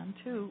other hand,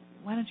 too,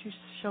 why don't you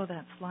show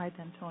that slide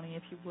then, Tony,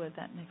 if you would,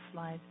 that next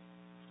slide.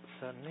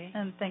 Certainly.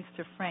 And thanks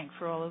to Frank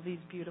for all of these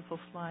beautiful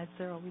slides.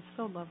 They're always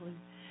so lovely.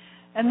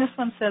 And this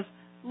one says,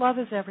 love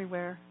is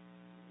everywhere,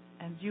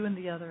 and you and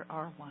the other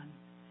are one.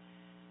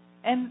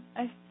 And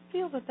I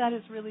feel that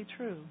is really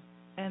true.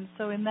 And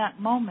so in that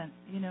moment,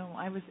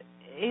 I was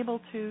able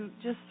to,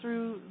 just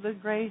through the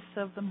grace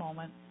of the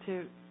moment,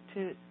 to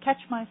catch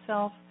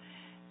myself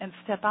and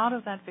step out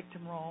of that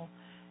victim role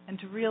and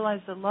to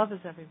realize that love is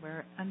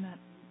everywhere and that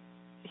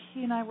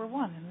he and I were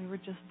one and we were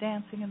just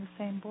dancing in the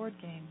same board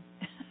game.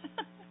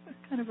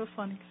 Kind of a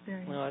fun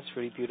experience. Well, that's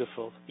really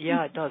beautiful.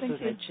 Yeah, it does, doesn't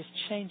you. it? It just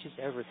changes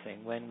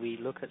everything when we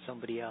look at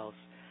somebody else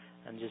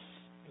and just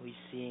we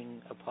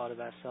seeing a part of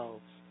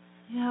ourselves.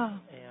 Yeah.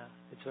 Yeah,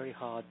 it's very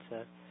hard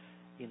to,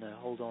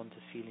 hold on to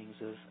feelings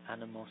of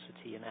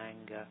animosity and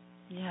anger.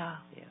 Yeah.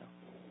 Yeah.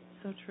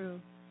 So true.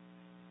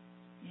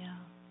 Yeah.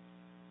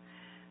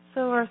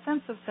 So our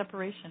sense of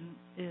separation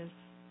is,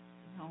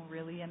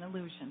 really an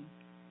illusion.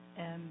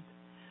 And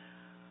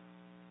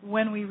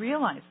when we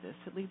realize this,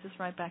 it leads us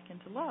right back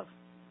into love.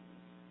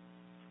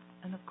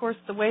 And, of course,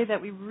 the way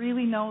that we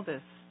really know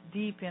this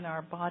deep in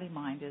our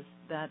body-mind is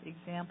that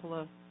example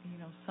of,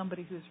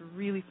 somebody who's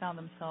really found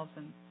themselves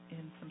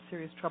in some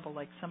serious trouble,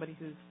 like somebody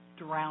who's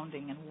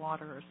drowning in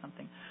water or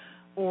something.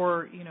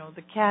 Or,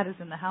 the cat is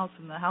in the house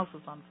and the house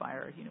is on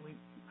fire.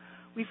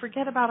 We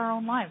forget about our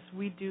own lives.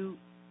 We do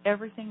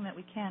everything that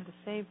we can to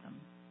save them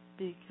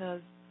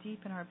because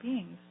deep in our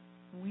beings,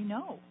 we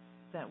know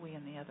that we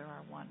and the other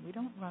are one. We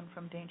don't run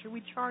from danger.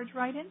 We charge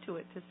right into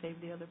it to save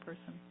the other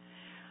person.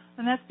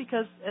 And that's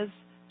because, as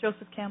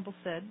Joseph Campbell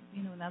said,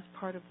 and that's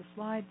part of the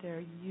slide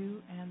there,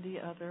 you and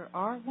the other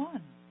are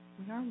one.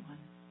 We are one.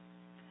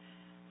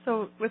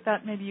 So with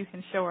that, maybe you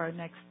can show our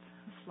next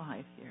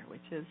slide here,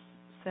 which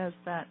says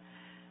that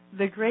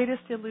the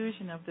greatest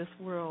illusion of this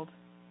world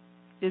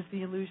is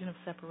the illusion of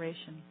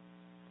separation.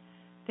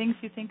 Things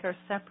you think are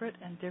separate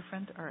and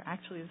different are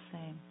actually the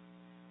same.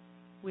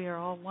 We are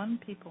all one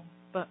people,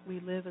 but we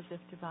live as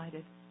if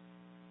divided.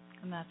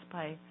 And that's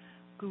by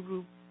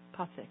Guru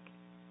Pathik.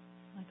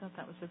 I thought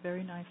that was a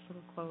very nice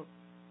little quote.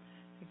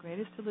 The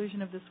greatest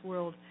illusion of this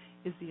world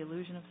is the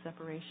illusion of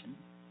separation.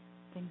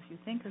 Things you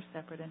think are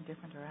separate and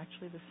different are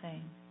actually the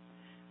same.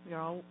 We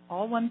are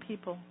all one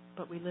people,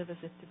 but we live as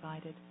if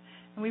divided.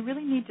 And we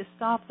really need to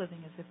stop living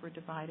as if we're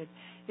divided.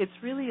 It's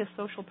really a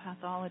social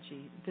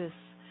pathology, this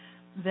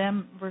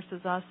them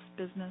versus us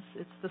business.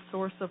 It's the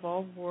source of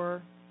all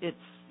war it's,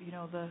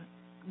 the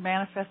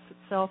manifests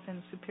itself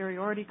in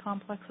superiority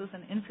complexes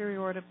and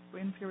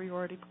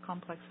inferiority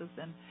complexes,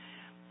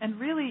 and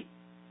really,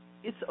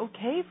 it's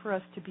okay for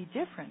us to be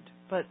different,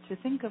 but to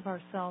think of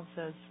ourselves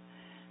as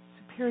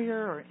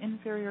superior or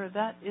inferior,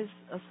 that is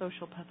a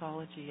social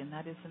pathology, and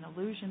that is an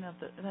illusion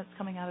that's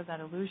coming out of that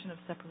illusion of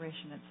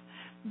separation.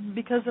 It's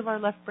because of our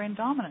left brain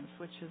dominance,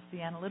 which is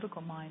the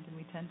analytical mind, and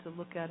we tend to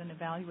look at and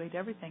evaluate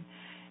everything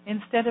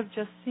instead of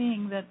just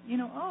seeing that,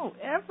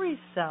 every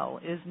cell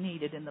is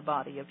needed in the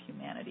body of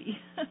humanity.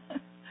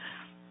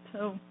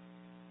 So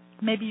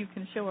maybe you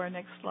can show our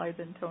next slide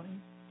then, Tony.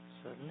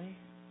 Certainly.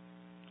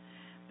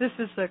 This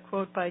is a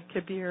quote by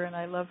Kabir, and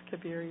I love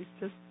Kabir. He's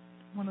just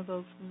one of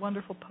those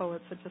wonderful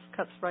poets that just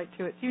cuts right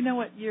to it. Do you know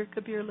what year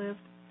Kabir lived,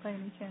 by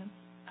any chance?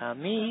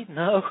 Me?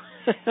 No.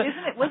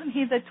 Wasn't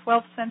he the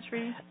 12th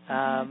century?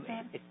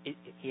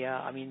 Yeah,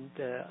 I mean,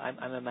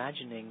 I'm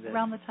imagining that...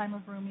 Around the time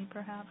of Rumi,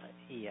 perhaps?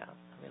 Yeah.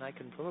 I mean, I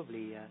can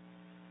probably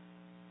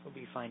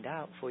find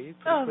out for you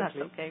pretty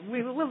quickly. That's okay.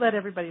 We'll let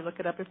everybody look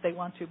it up if they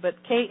want to, but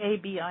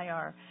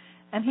Kabir.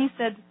 And he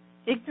said,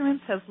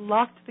 ignorance has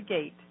locked the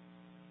gate.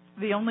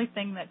 The only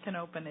thing that can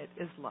open it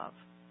is love.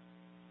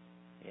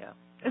 Yeah.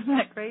 Isn't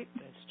that great?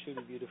 It's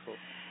truly beautiful.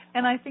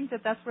 And I think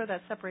that's where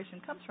that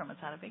separation comes from. It's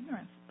out of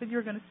ignorance. But you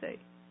were going to say.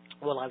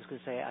 Well, I was going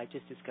to say, I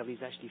just discovered he's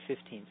actually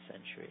 15th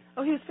century.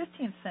 Oh, he was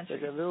 15th century.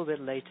 So it's a little bit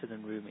later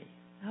than Rumi.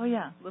 Oh,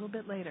 yeah, a little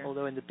bit later.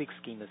 Although in the big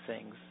scheme of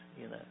things,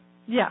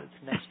 yeah,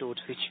 it's next door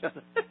to each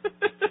other.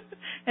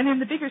 And in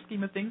the bigger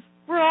scheme of things,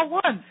 we're all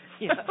one.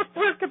 Yeah.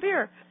 We're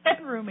Kabir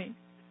and Rumi.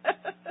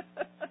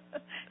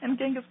 And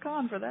Genghis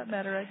Khan, for that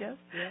matter, I guess.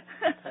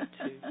 Yeah, that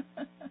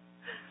too.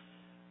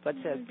 But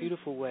it's a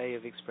beautiful way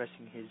of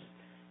expressing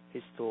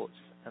his thoughts,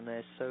 and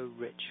they're so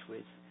rich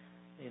with,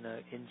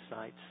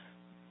 insights,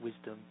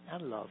 wisdom,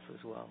 and love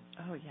as well.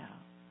 Oh, yeah,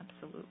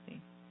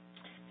 absolutely.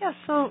 Yeah,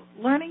 so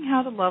learning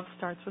how to love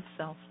starts with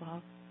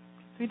self-love.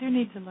 We do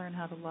need to learn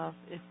how to love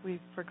if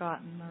we've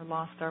forgotten or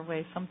lost our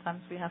way.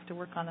 Sometimes we have to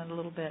work on it a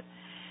little bit.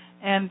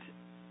 And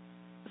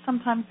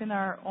sometimes in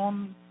our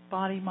own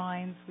body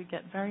minds, we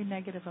get very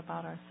negative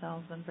about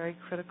ourselves and very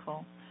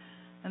critical.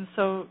 And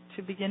so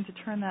to begin to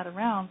turn that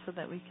around so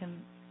that we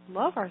can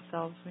love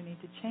ourselves, we need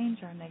to change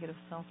our negative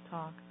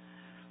self-talk.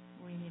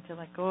 We need to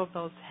let go of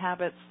those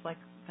habits like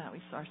that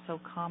we are so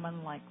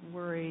common, like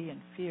worry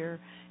and fear.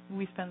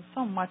 We spend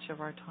so much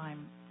of our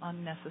time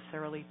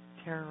unnecessarily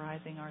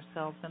terrorizing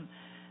ourselves. And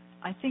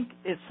I think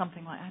it's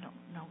something like, I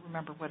don't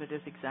remember what it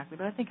is exactly,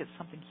 but I think it's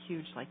something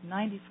huge, like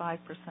 95%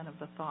 of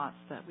the thoughts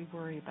that we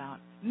worry about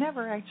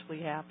never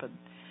actually happen,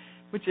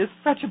 which is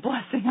such a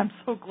blessing. I'm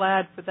so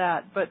glad for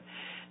that. But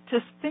to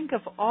think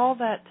of all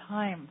that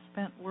time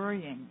spent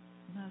worrying,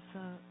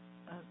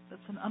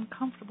 that's an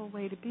uncomfortable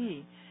way to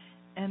be.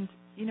 And,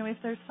 if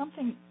there's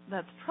something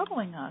that's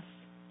troubling us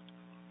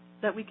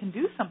that we can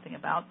do something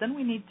about, then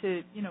we need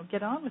to,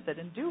 get on with it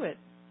and do it.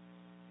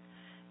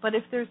 But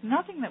if there's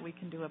nothing that we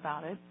can do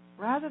about it,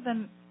 rather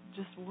than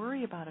just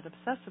worry about it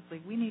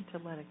obsessively, we need to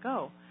let it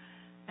go.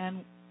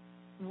 And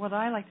what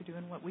I like to do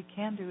and what we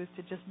can do is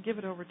to just give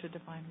it over to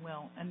divine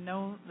will and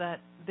know that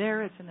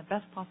there it's in the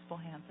best possible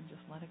hands and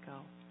just let it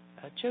go.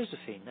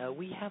 Josephine,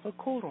 we have a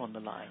caller on the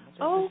line.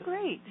 Oh,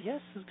 great.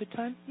 Yes, is it a good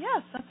time?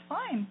 Yes, that's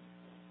fine.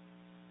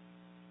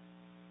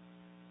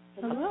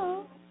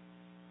 Hello.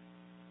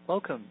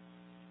 Welcome.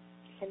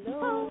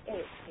 Hello.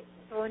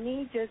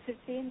 Tony,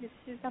 Josephine, this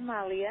is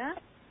Amalia.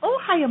 Oh,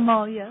 hi,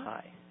 Amalia.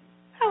 Hi.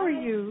 How are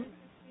you?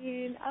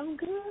 I'm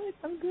good.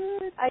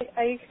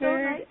 I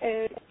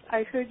heard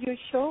I heard your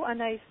show,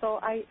 and I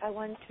thought I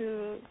want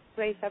to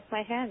raise up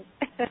my hand.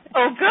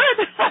 Oh,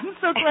 good. I'm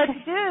so glad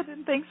you did,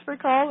 and thanks for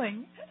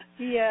calling.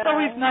 Yeah. It's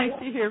always nice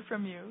to hear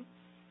from you.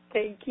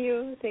 Thank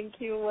you.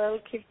 Well,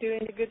 keep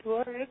doing the good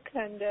work,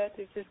 and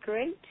this is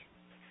great.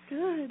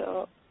 Good.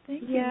 So,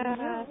 Thank you.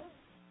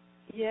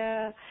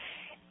 Yeah.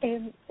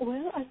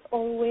 Well, as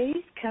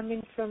always,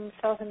 coming from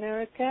South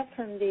America,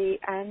 from the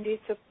Andes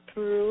of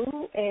Peru,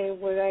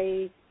 where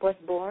I was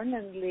born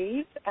and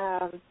live,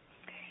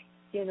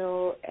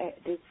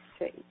 this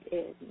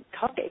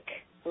topic,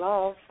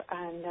 love,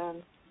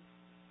 and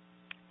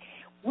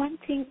one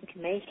thing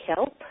may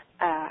help.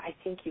 I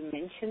think you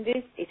mentioned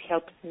this. It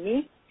helps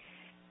me.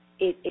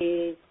 It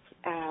is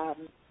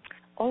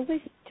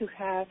always to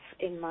have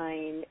in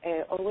mind,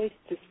 always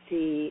to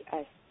see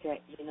as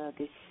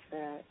this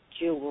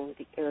jewel,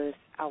 the earth,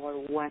 our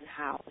one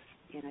house,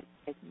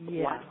 it's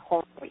one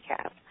home we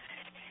have.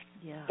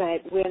 Yeah.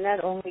 But we're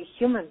not only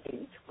human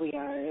beings. We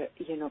are,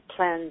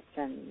 plants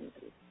and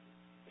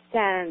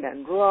sand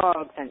and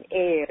rocks and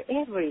air,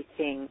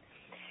 everything.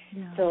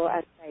 Yeah. So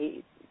as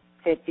I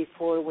said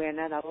before, we're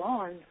not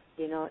alone.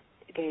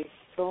 There's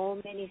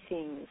so many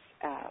things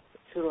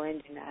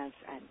surrounding us,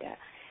 and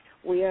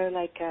we are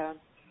like a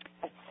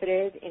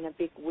thread in a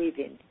big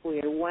weaving. We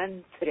are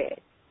one thread,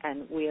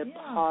 and we are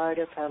part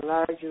of a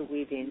larger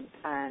weaving.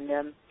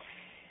 And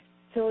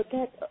so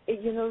that,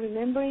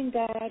 remembering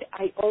that,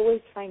 I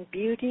always find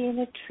beauty in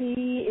a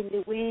tree, in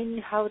the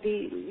wind, how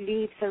the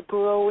leaves are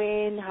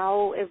growing,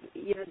 how,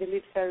 the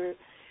leaves are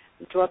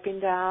dropping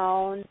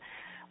down,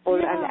 or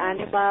an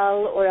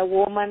animal, or a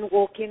woman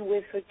walking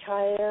with her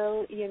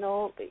child,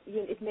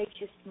 it makes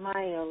you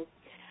smile.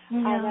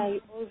 And I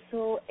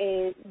also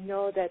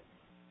know that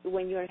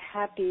when you're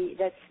happy,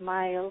 that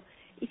smile,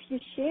 if you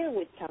share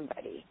with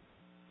somebody,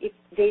 if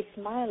they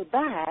smile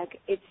back,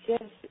 it's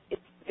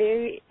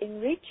very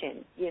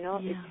enriching,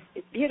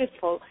 it's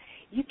beautiful.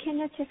 You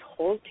cannot just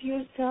hold to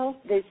yourself.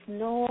 There's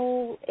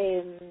no,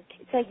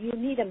 it's like you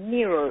need a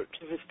mirror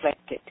to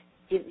reflect it.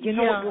 You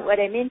know what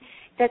I mean?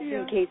 That's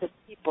in case of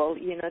people,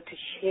 to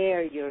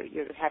share your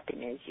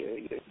happiness,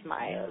 your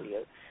smile.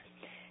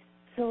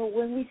 So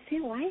when we see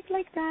life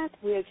like that,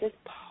 we are just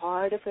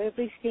part of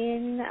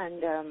everything,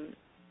 and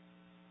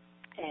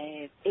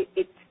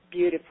it's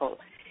beautiful.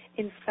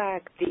 In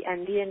fact, the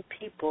Andean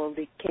people,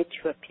 the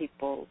Quechua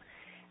people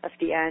of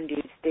the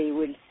Andes, they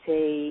will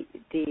say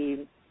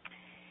the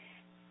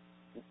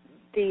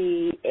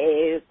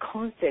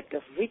concept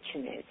of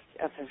richness,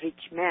 of a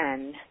rich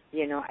man,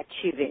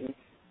 achieving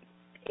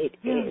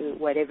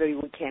whatever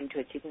we came to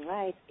achieve in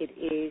life, it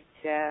is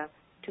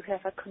to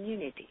have a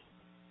community.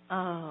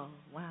 Oh,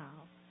 wow.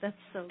 That's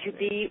so to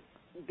great.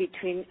 Be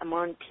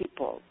among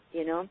people,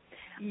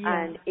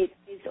 and it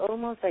is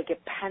almost like a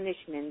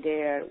punishment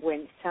there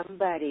when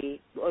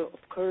somebody, well,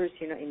 of course,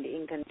 in the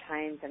Incan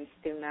times and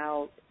still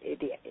now,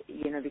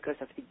 because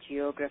of the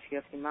geography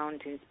of the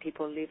mountains,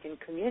 people live in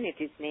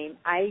communities named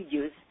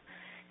ayllus.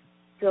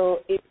 So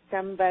if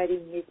somebody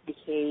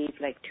misbehaves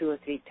like 2 or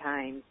 3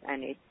 times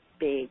and it's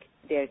big,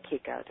 they're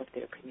kicked out of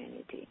their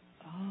community,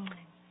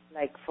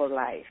 like for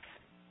life.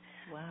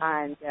 Wow.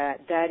 And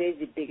that is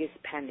the biggest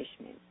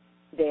punishment.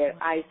 They're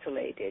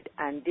isolated,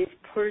 and this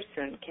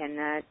person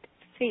cannot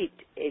fit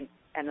in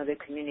another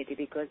community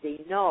because they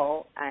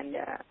know, and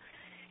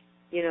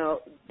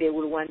they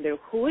will wonder,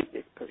 who is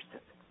this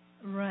person?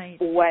 Right.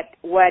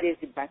 What is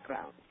the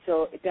background?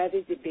 So that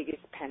is the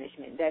biggest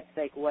punishment. That's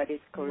like what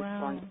is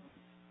corresponding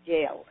to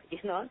jail,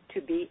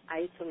 to be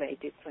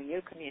isolated from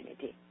your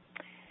community.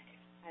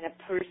 And a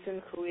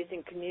person who is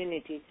in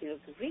community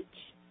feels rich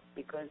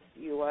because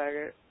you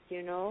are,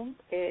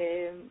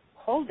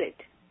 hold it,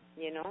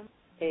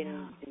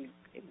 in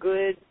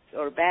good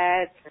or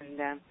bad,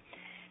 and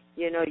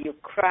you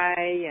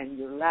cry and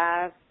you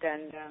laugh,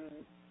 and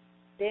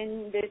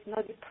then there's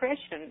no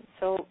depression.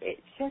 So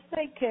it's just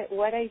like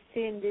what I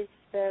see in this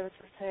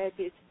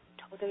society is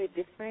totally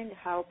different.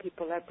 How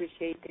people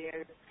appreciate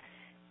their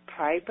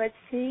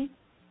privacy,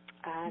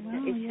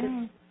 and it's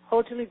just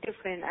totally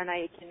different. And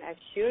I can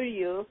assure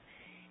you,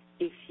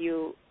 if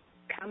you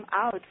come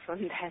out from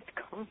that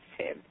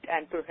concept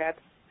and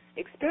perhaps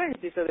experience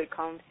this other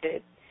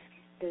concept,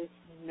 there's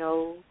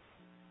no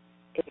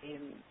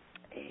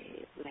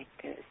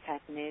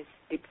sadness,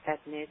 deep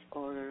sadness,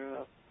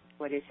 or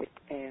what is it?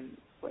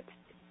 What's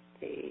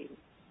the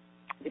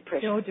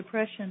depression? No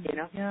depression.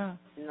 Yeah.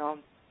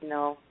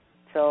 No.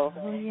 So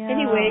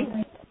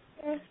anyway,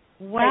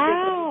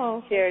 wow. I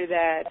just share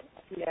that.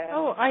 Yeah.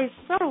 Oh, I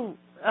so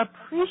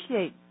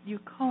appreciate you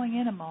calling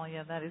in,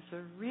 Amalia. That is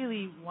a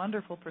really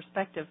wonderful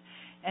perspective,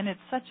 and it's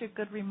such a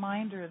good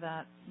reminder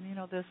that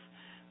this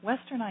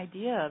Western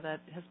idea that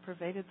has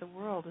pervaded the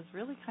world is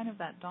really kind of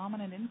that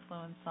dominant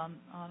influence on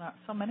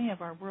so many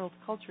of our world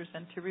cultures.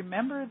 And to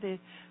remember the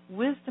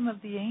wisdom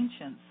of the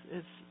ancients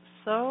is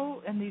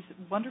so, and these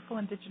wonderful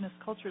indigenous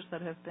cultures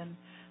that have been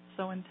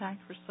so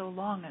intact for so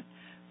long, it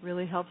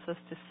really helps us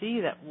to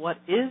see that what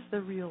is the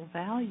real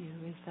value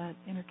is that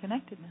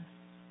interconnectedness.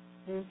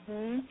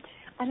 Mm-hmm.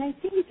 And I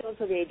think it's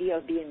also the idea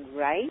of being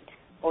right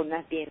or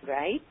not being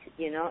right.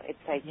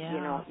 It's like,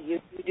 you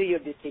do your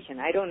decision.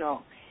 I don't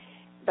know.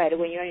 But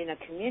when you're in a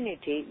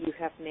community, you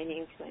have many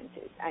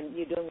influences, and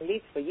you don't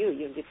live for you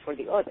live for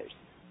the others,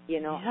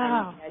 and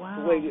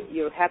that's where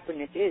your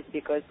happiness is,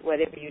 because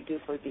whatever you do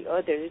for the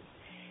others,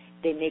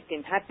 they make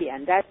them happy,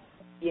 and that,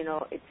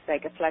 it's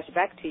like a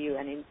flashback to you,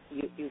 and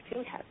you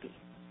feel happy.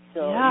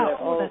 So you're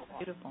all, that's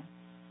beautiful.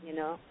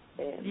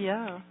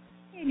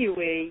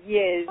 Anyway,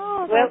 yes.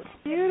 Oh, well, that's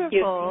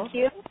beautiful. Thank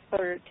you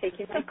for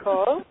taking my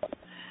call.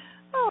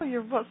 Oh,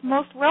 you're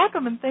most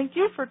welcome, and thank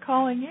you for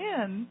calling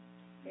in.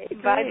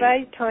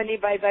 Bye-bye, Tony.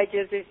 Bye-bye,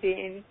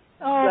 Josephine.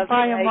 Oh, Love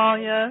bye, you,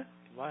 Amalia.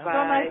 Bye. So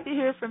nice to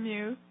hear from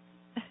you.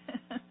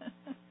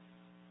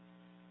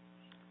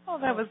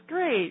 That was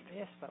great.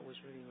 Yes, that was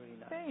really, really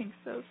nice. Thanks.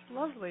 That was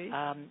lovely.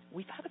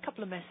 We've had a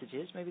couple of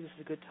messages. Maybe this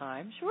is a good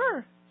time.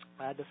 Sure.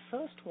 The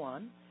first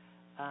one,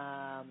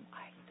 I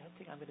don't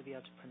think I'm going to be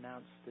able to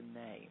pronounce the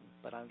name,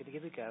 but I'm going to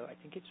give it a go. I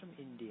think it's from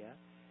India.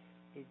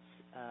 It's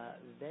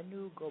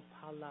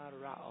Venugopala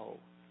Rao.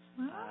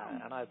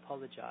 And I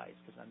apologize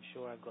because I'm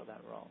sure I've got that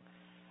wrong.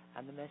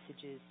 And the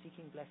message is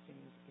seeking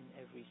blessings in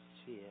every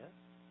sphere.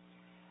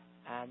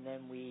 And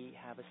then we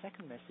have a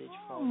second message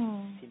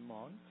from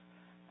Simone,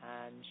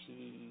 and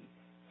she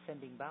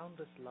sending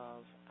boundless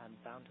love and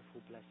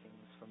bountiful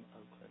blessings from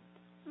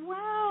Oakland.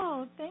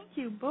 Wow, thank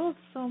you both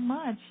so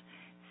much.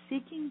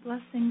 Seeking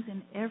blessings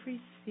in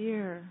every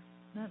sphere.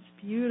 That's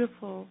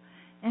beautiful.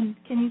 And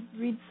can you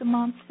read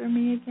Simone's for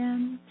me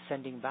again?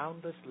 Sending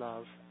boundless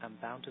love and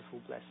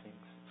bountiful blessings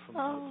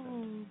from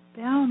Oakland.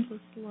 Boundless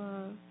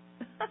love.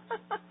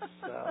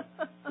 So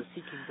the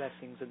seeking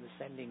blessings and the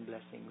sending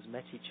blessings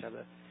met each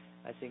other,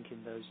 I think,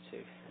 in those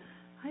two.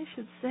 I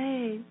should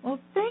say, well,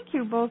 thank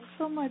you both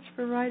so much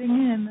for writing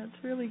in.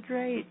 That's really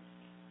great.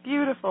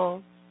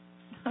 Beautiful.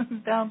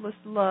 Boundless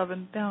love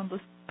and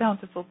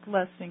bountiful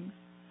blessings.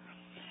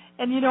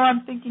 And,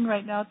 I'm thinking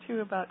right now,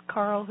 too, about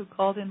Carl, who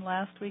called in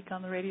last week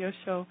on the radio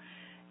show,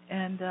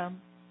 and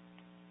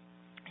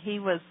he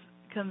was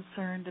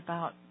concerned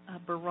about a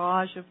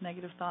barrage of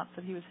negative thoughts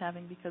that he was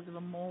having because of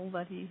a mole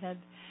that he had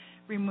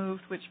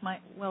removed, which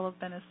might well have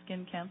been a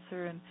skin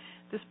cancer. And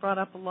this brought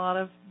up a lot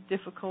of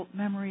difficult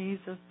memories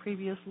of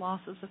previous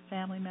losses of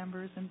family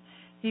members, and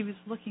he was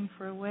looking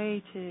for a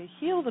way to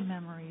heal the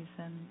memories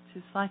and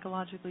to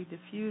psychologically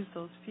diffuse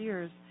those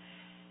fears.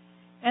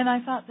 And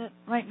I thought that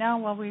right now,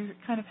 while we're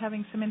kind of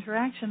having some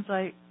interactions,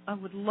 I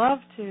would love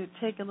to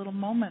take a little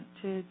moment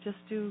to just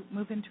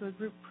move into a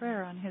group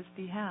prayer on his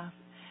behalf.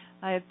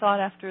 I had thought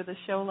after the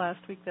show last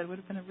week that it would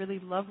have been a really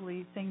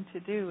lovely thing to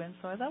do, and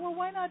so I thought, well,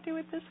 why not do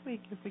it this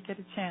week if we get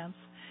a chance?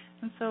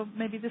 And so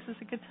maybe this is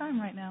a good time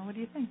right now. What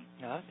do you think?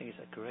 No, I think it's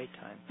a great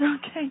time.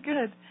 Okay,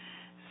 good.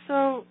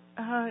 So,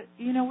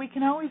 we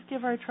can always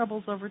give our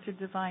troubles over to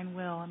divine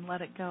will and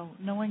let it go,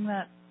 knowing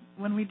that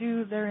when we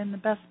do,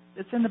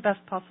 it's in the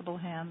best possible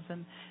hands,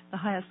 and the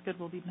highest good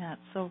will be met.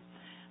 So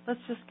let's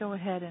just go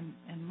ahead and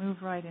move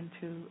right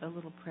into a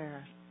little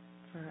prayer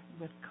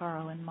with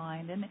Carl in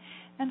mind,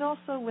 and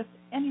also with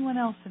anyone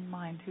else in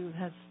mind who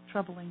has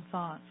troubling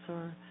thoughts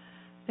or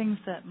things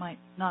that might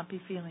not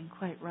be feeling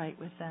quite right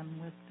with them,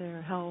 with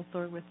their health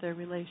or with their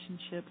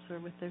relationships or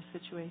with their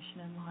situation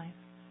in life.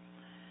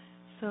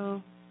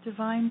 So,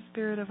 Divine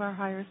Spirit of our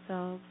higher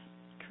selves,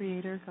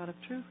 Creator, God of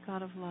truth,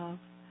 God of love,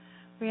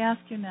 we ask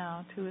you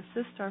now to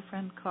assist our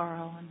friend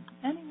Carl and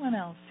anyone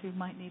else who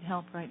might need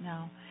help right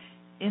now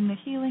in the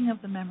healing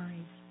of the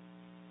memories.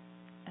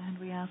 And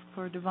we ask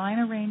for divine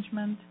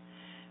arrangement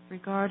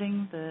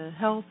regarding the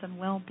health and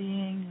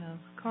well-being of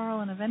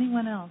Carl and of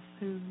anyone else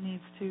who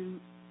needs to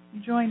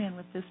join in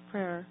with this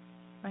prayer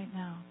right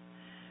now.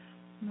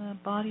 The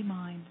body,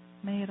 mind,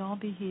 may it all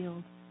be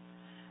healed.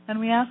 And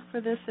we ask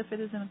for this if it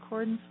is in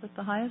accordance with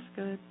the highest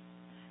good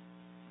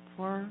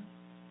for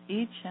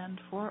each and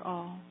for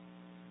all.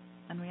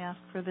 And we ask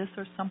for this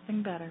or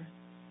something better.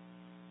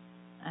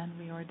 And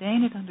we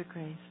ordain it under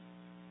grace.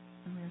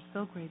 And we are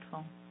so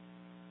grateful.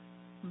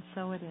 And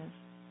so it is.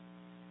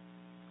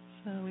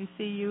 So we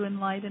see you in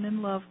light and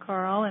in love,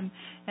 Carl, and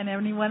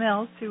anyone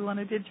else who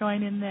wanted to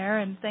join in there.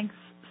 And thanks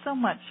so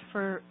much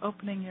for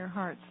opening your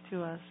hearts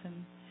to us.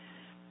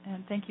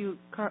 And thank you,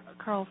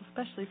 Carl,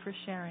 especially for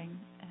sharing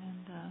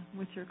and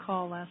with your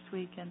call last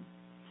week. And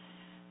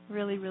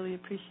really, really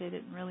appreciate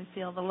it and really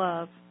feel the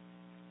love.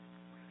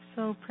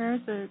 So prayer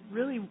is a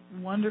really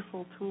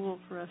wonderful tool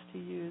for us to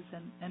use,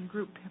 and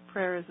group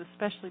prayer is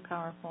especially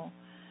powerful.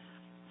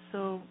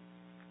 So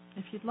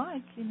if you'd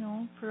like,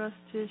 for us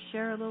to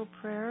share a little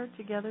prayer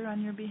together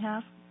on your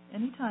behalf,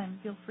 anytime,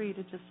 feel free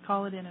to just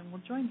call it in and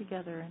we'll join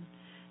together.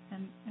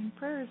 And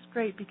prayer is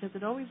great because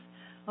it always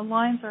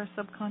aligns our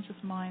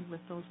subconscious mind with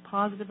those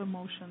positive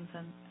emotions,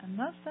 and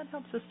thus that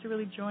helps us to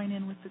really join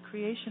in with the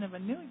creation of a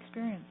new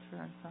experience for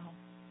ourselves.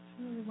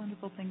 It's a really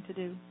wonderful thing to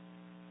do.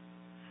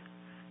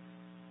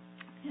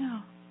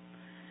 Yeah.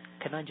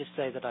 Can I just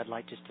say that I'd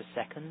like just to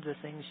second the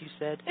things you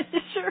said?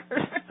 Sure.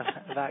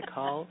 About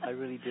Carl. I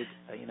really did,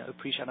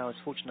 appreciate, and I was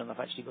fortunate enough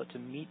actually got to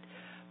meet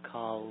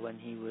Carl when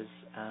he was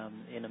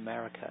in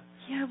America.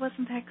 Yeah,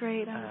 wasn't that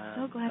great? I was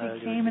so glad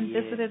he came and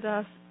visited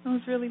us. It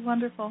was really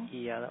wonderful.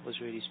 Yeah, that was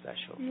really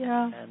special.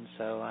 Yeah. And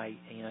so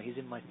he's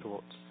in my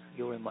thoughts.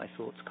 You're in my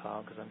thoughts,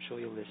 Carl, because I'm sure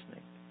you're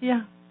listening.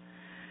 Yeah.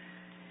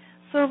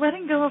 So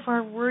letting go of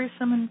our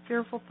worrisome and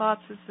fearful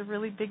thoughts is a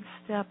really big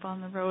step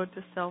on the road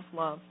to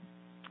self-love.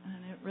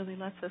 And it really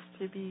lets us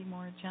to be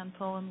more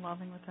gentle and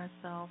loving with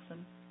ourselves.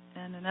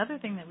 And another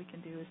thing that we can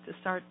do is to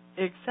start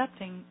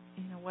accepting,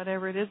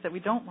 whatever it is that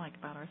we don't like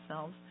about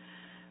ourselves.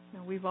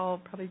 We've all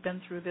probably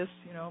been through this,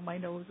 my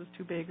nose is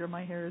too big or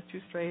my hair is too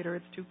straight or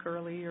it's too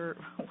curly or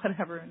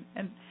whatever.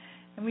 And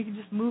we can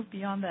just move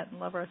beyond that and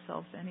love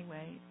ourselves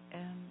anyway.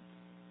 And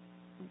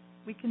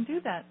we can do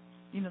that,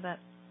 that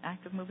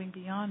act of moving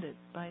beyond it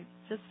by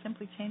just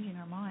simply changing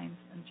our minds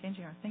and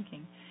changing our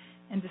thinking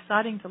and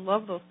deciding to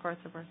love those parts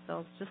of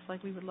ourselves just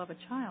like we would love a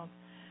child.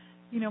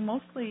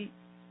 Mostly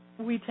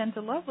we tend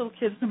to love little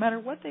kids no matter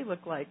what they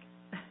look like.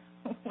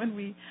 When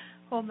we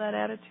hold that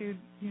attitude,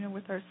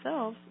 with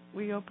ourselves,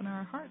 we open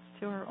our hearts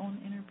to our own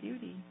inner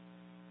beauty.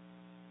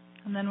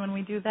 And then when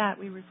we do that,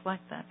 we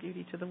reflect that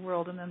beauty to the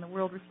world, and then the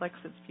world reflects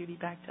its beauty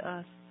back to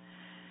us.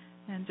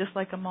 And just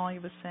like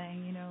Amalia was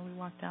saying, we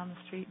walk down the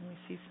street and we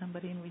see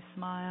somebody and we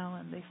smile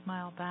and they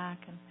smile back,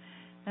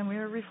 and we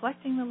are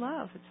reflecting the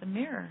love. It's a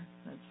mirror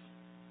that's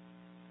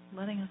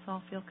letting us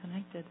all feel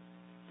connected.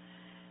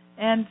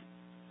 And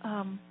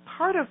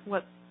part of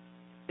what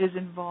is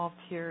involved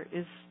here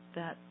is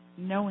that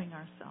knowing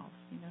ourselves,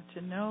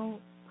 to know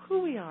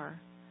who we are,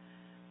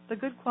 the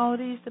good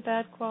qualities, the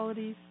bad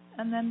qualities,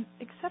 and then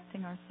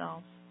accepting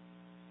ourselves.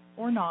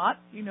 or not.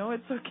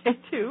 It's okay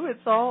too.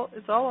 It's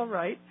all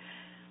right.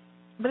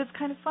 But it's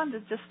kind of fun to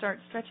just start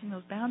stretching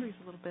those boundaries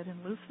a little bit and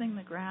loosening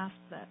the grasp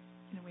that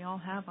we all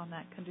have on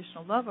that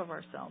conditional love of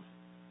ourselves.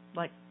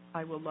 Like,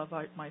 I will love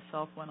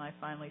myself when I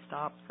finally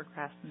stop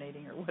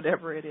procrastinating or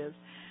whatever it is.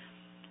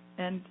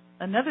 And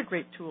another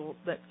great tool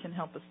that can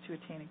help us to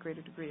attain a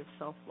greater degree of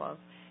self-love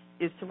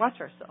is to watch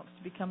ourselves,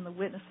 to become the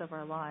witness of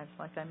our lives.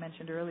 Like I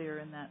mentioned earlier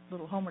in that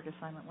little homework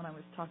assignment when I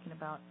was talking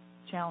about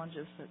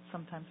challenges that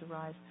sometimes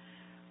arise.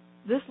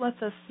 This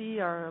lets us see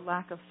our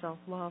lack of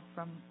self-love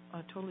from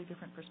a totally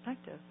different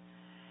perspective.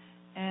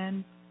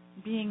 And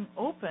being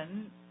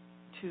open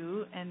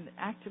to and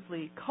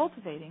actively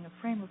cultivating a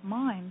frame of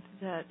mind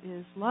that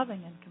is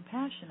loving and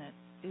compassionate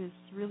is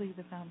really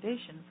the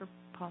foundation for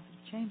positive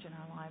change in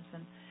our lives.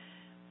 And,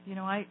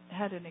 I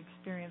had an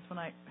experience when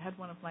I had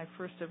one of my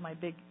first of my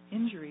big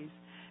injuries.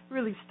 It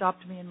really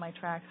stopped me in my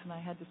tracks, and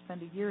I had to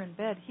spend a year in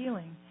bed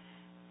healing.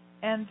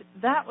 And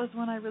that was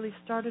when I really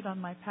started on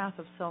my path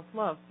of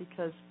self-love,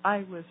 because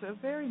I was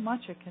very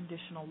much a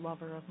conditional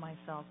lover of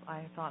myself.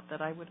 I thought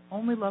that I would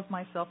only love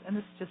myself, and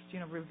this just,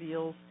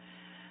 reveals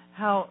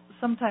how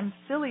sometimes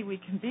silly we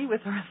can be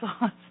with our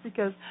thoughts,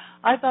 because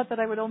I thought that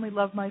I would only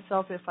love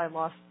myself if I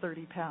lost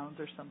 30 pounds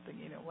or something.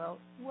 Well,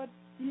 what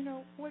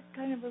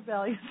kind of a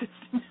value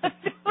system?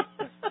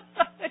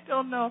 I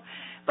don't know.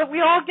 But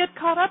we all get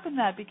caught up in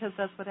that because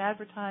that's what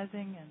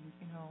advertising and,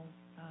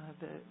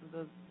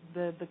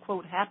 the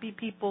quote happy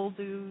people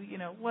do,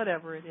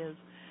 whatever it is.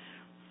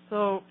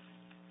 So,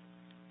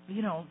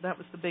 that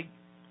was the big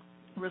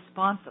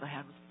response that I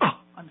had was,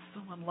 I'm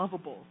so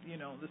unlovable.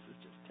 This is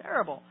just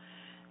terrible.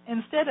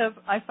 Instead of,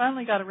 I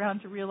finally got around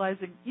to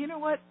realizing, you know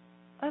what?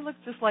 I look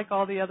just like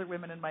all the other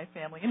women in my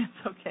family, and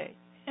it's okay.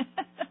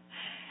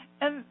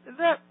 And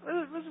that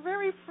it was a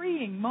very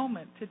freeing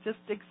moment to just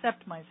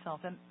accept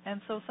myself.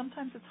 And so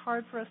sometimes it's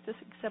hard for us to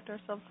accept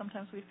ourselves.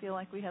 Sometimes we feel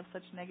like we have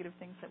such negative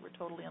things that we're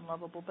totally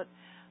unlovable. But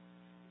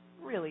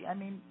really,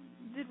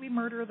 did we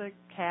murder the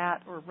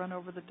cat or run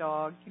over the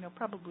dog?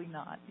 Probably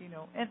not.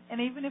 And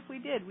even if we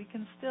did, we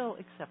can still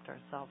accept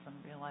ourselves and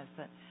realize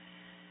that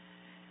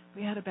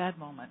we had a bad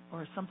moment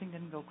or something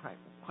didn't go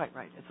quite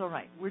right. It's all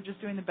right. We're just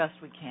doing the best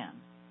we can.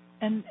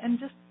 And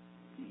just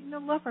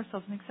love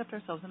ourselves and accept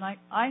ourselves. And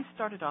I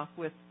started off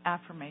with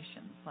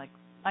affirmations like,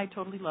 I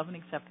totally love and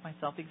accept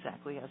myself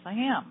exactly as I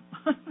am.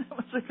 That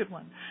was a good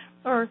one.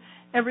 Or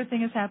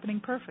everything is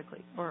happening perfectly.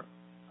 Or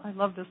I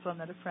love this one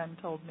that a friend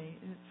told me.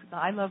 It's,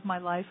 I love my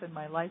life and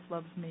my life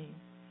loves me.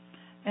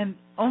 And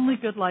only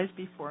good lies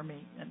before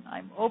me. And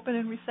I'm open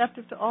and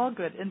receptive to all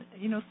good. And,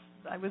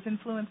 I was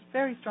influenced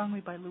very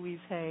strongly by Louise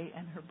Hay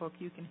and her book,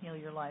 You Can Heal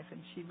Your Life.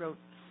 And she wrote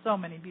so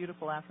many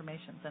beautiful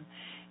affirmations. And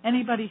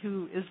anybody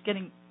who is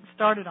getting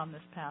started on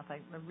this path, I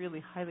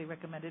really highly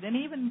recommend it. And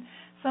even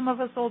some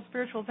of us old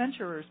spiritual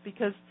venturers,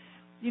 because,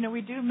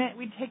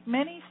 we take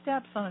many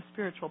steps on a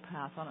spiritual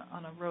path,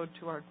 on a road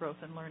to our growth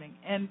and learning.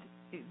 And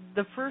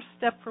the first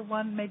step for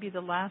one may be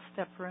the last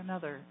step for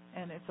another,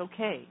 and it's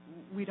okay.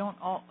 We don't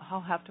all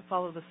have to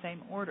follow the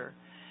same order.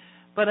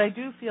 But I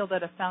do feel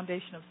that a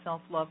foundation of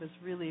self-love is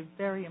really a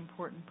very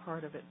important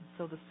part of it.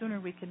 So the sooner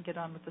we can get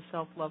on with the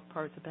self-love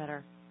part, the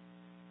better.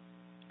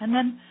 And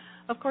then,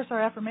 of course, our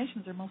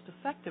affirmations are most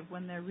effective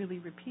when they're really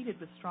repeated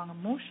with strong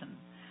emotion,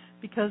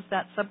 because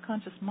that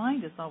subconscious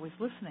mind is always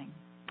listening.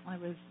 I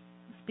was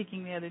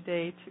speaking the other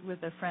day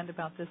with a friend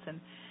about this,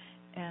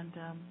 and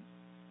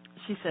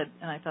she said,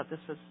 and I thought this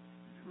was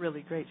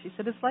really great, she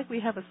said, it's like we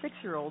have a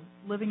 6-year-old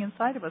living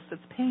inside of us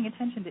that's paying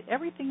attention to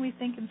everything we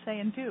think and say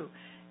and do.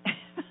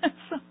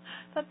 So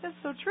that's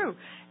so true.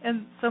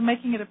 And so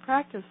making it a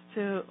practice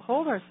to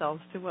hold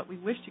ourselves to what we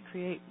wish to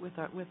create with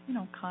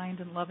kind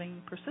and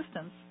loving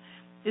persistence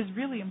is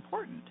really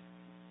important,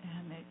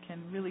 and it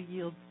can really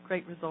yield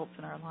great results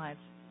in our lives.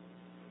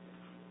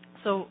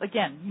 So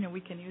again,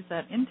 we can use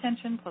that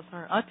intention plus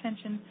our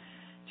attention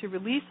to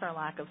release our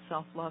lack of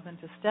self-love and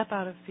to step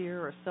out of fear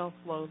or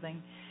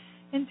self-loathing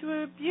into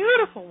a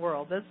beautiful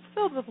world that's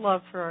filled with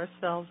love for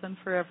ourselves and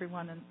for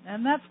everyone.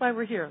 And that's why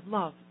we're here.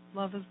 Love.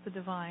 Love is the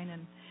divine,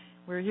 and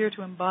we're here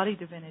to embody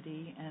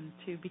divinity and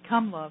to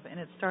become love, and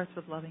it starts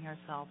with loving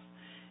ourselves.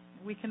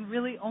 We can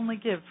really only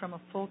give from a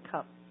full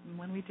cup, and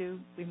when we do,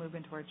 we move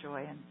into our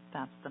joy, and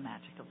that's the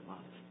magic of love.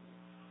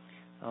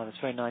 Oh, that's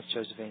very nice,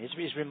 Josephine.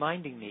 It's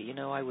reminding me,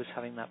 I was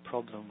having that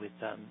problem with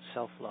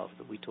self-love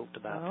that we talked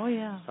about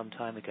some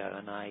time ago,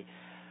 and I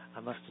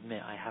must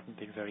admit I haven't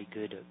been very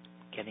good at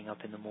getting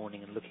up in the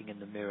morning and looking in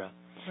the mirror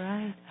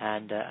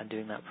and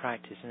doing that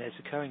practice. And it's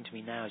occurring to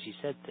me now, as you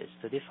said this,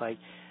 that if I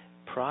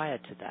prior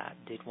to that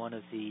did one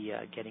of the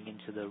getting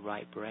into the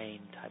right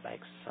brain type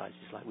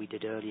exercises like we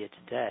did earlier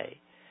today,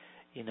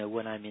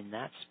 when I'm in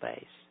that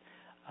space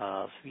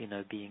of,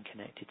 being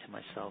connected to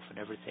myself and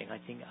everything, I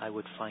think I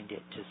would find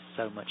it just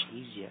so much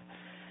easier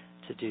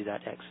to do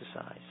that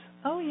exercise.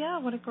 Oh, yeah,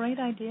 what a great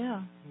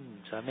idea.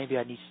 So maybe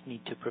I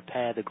need to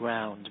prepare the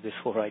ground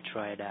before I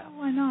try it out.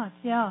 Why not?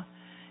 Yeah.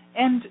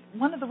 And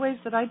one of the ways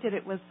that I did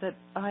it was that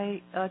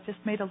I just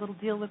made a little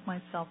deal with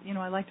myself.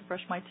 I like to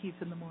brush my teeth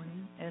in the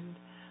morning, and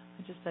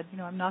I just said,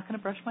 I'm not going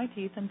to brush my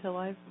teeth until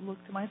I've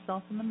looked at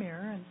myself in the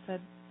mirror and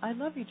said, I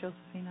love you,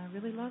 Josephine. I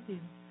really love you.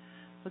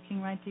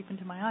 Looking right deep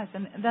into my eyes.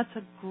 And that's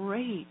a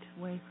great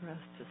way for us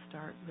to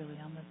start really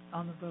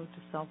on the road to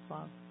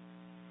self-love.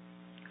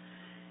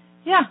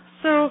 Yeah,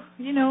 so,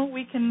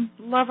 we can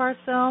love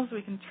ourselves,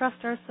 we can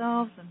trust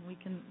ourselves, and we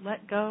can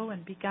let go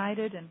and be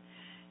guided. And,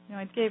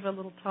 I gave a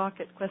little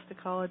talk at Cuesta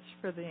College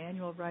for the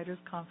annual Writers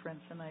Conference,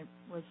 and I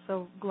was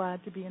so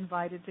glad to be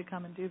invited to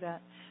come and do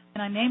that.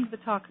 And I named the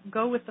talk,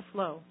 Go with the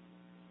Flow.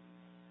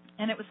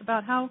 And it was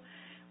about how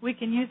we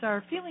can use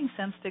our feeling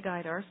sense to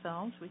guide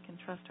ourselves, we can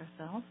trust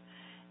ourselves,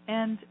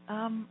 and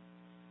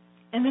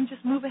then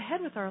just move ahead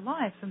with our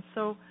lives. And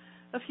so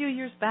a few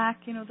years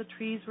back, the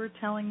trees were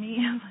telling me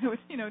I would,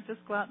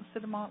 just go out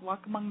and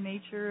walk among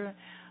nature.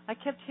 I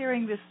kept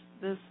hearing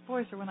this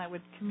voice, or when I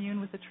would commune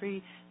with a tree,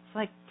 it's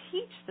like,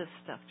 teach this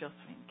stuff,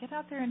 Josephine. Get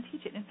out there and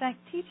teach it. In fact,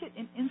 teach it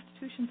in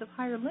institutions of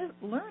higher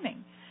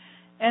learning.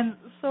 And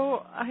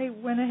so I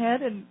went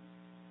ahead and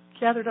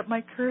gathered up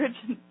my courage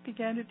and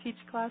began to teach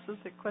classes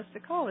at Cuesta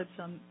College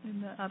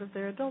out of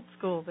their adult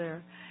school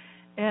there.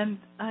 And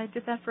I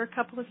did that for a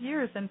couple of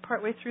years, and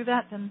partway through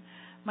that, then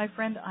my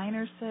friend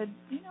Einer said,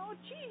 gee,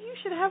 you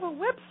should have a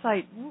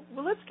website.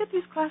 Well, let's get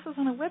these classes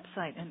on a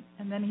website.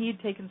 And then he had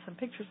taken some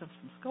pictures of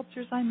some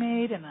sculptures I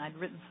made, and I'd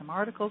written some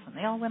articles, and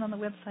they all went on the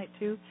website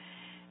too.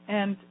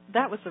 And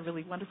that was a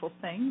really wonderful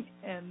thing.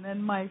 And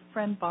then my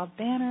friend Bob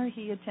Banner,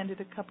 he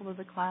attended a couple of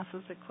the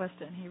classes at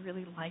Cuesta, and he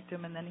really liked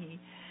them. And then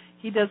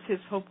he does his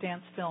Hope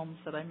Dance films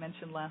that I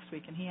mentioned last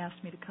week, and he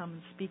asked me to come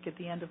and speak at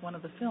the end of one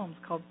of the films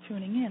called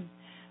Tuning In.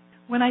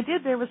 When I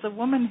did, there was a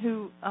woman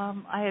who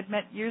I had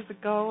met years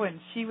ago, and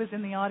she was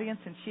in the audience,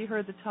 and she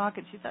heard the talk,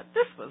 and she thought,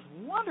 this was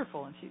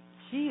wonderful. And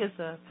she is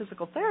a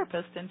physical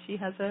therapist, and she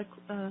has a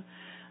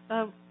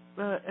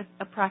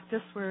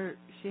practice where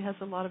she has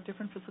a lot of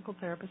different physical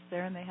therapists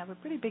there, and they have a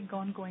pretty big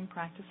ongoing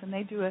practice, and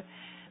they do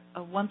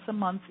a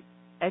once-a-month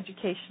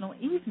educational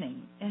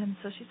evening. And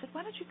so she said,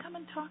 why don't you come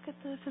and talk at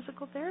the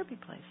physical therapy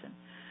place? And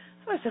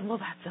so I said, well,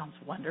 that sounds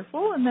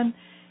wonderful. And then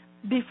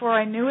before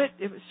I knew it,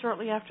 it was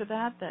shortly after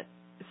that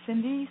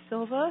Cindy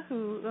Silva,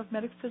 of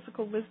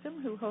Metaphysical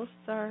Wisdom, who hosts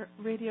our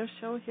radio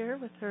show here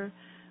with her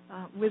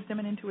Wisdom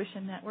and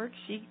Intuition Network,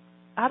 she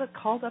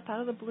called up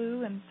out of the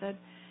blue and said,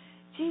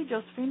 gee,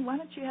 Josephine, why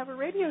don't you have a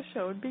radio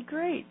show? It'd be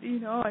great.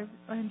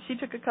 And she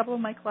took a couple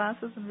of my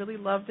classes and really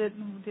loved it,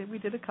 and we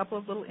did a couple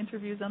of little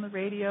interviews on the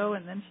radio,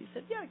 and then she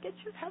said, yeah,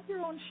 have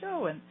your own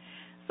show. And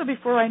so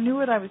before I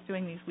knew it, I was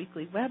doing these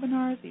weekly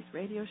webinars, these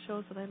radio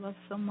shows that I love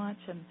so much,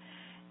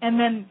 and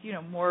then,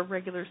 more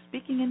regular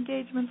speaking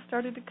engagements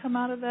started to come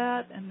out of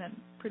that. And then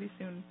pretty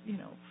soon,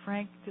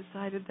 Frank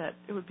decided that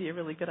it would be a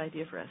really good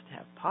idea for us to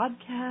have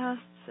podcasts.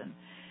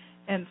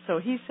 And so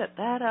he set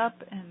that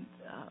up. And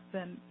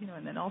then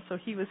also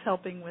he was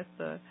helping with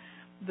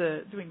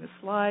doing the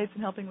slides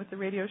and helping with the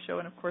radio show.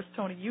 And, of course,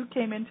 Tony, you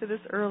came into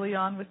this early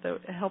on with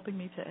helping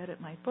me to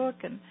edit my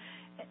book. And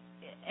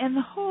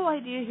the whole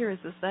idea here is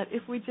that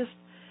if we just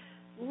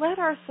let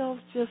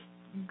ourselves just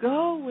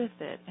go with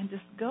it and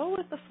just go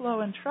with the flow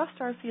and trust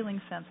our feeling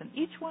sense. And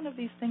each one of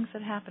these things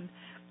that happened,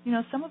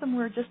 some of them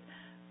were just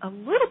a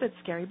little bit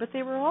scary, but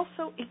they were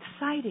also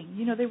exciting.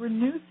 They were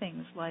new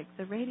things like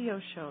the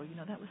radio show.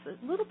 That was a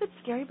little bit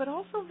scary, but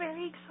also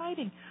very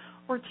exciting.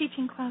 Or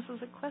teaching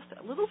classes at Cuesta,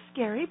 a little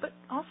scary, but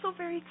also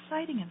very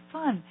exciting and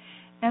fun.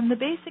 And the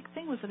basic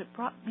thing was that it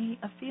brought me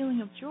a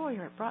feeling of joy,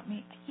 or it brought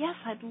me, yes,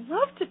 I'd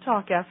love to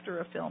talk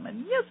after a film,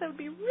 and yes, that would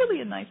be really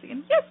a nice thing,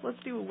 and yes,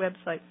 let's do a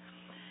website.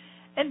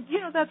 And,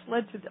 that's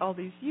led to all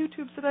these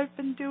YouTubes that I've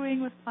been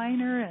doing with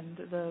Einer and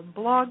the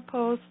blog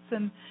posts.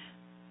 And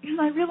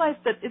I realized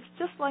that it's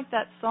just like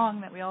that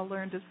song that we all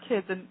learned as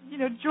kids. And,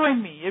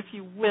 join me, if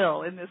you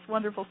will, in this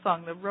wonderful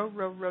song, the Row,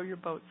 Row, Row Your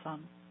Boat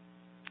song.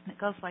 And it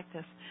goes like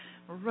this.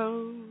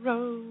 Row,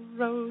 row,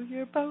 row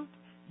your boat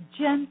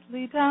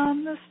gently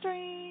down the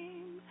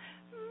stream.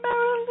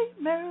 Merrily,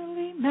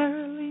 merrily,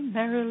 merrily,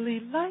 merrily,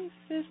 life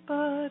is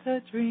but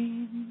a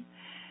dream.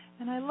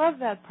 And I love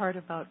that part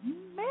about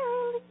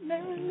merrily,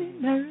 merrily,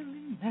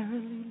 merrily,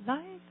 merrily,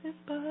 life is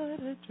but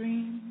a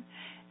dream.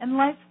 And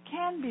life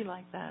can be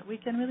like that. We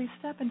can really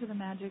step into the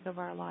magic of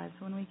our lives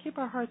when we keep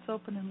our hearts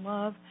open in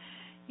love.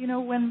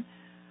 When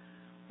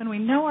we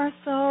know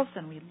ourselves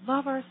and we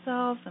love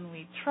ourselves and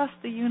we trust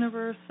the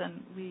universe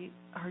and we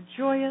are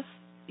joyous,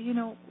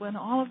 when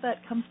all of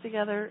that comes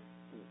together,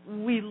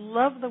 we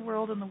love the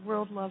world and the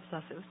world loves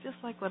us. It was just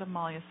like what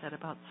Amalia said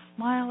about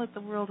smile at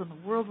the world and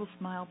the world will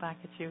smile back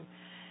at you.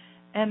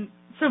 And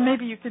so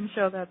maybe you can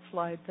show that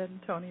slide then,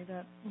 Tony,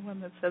 that one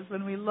that says,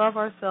 when we love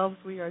ourselves,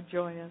 we are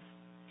joyous.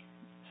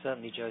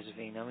 Certainly,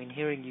 Josephine. I mean,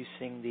 hearing you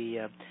sing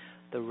the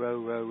Row,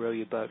 Row, Row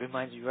Your Boat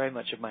reminds me very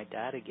much of my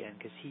dad again,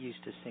 because he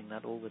used to sing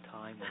that all the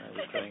time when I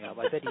was growing up.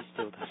 I bet he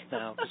still does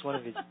now. It was one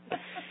of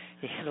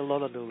he had a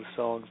lot of little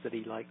songs that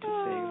he liked to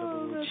sing,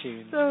 little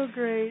tunes. So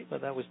great.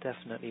 But that was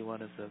definitely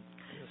one of them,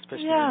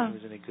 especially when he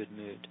was in a good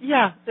mood.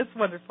 Yeah, it's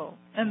wonderful.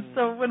 And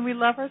so when we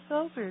love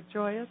ourselves, we are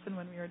joyous, and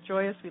when we are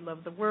joyous, we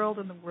love the world,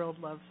 and the world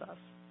loves us.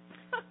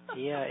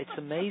 Yeah, it's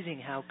amazing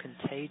how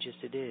contagious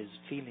it is,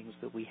 feelings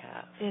that we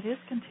have. It is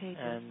contagious.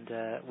 And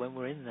when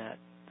we're in that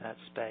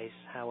space,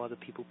 how other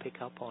people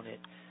pick up on it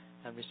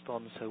and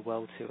respond so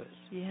well to us.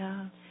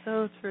 Yeah,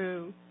 so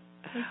true.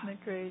 Isn't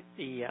it great?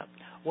 Yeah.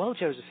 Well,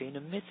 Josephine,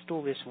 amidst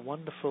all this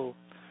wonderful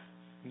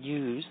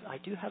news, I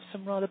do have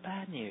some rather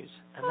bad news,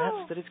 and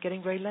that's that it's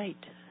getting very late.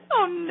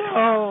 Oh,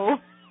 no.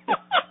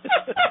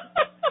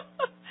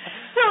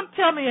 Don't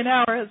tell me an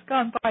hour has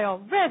gone by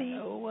already.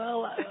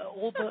 Well,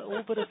 all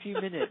but a few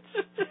minutes.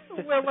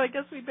 Well, I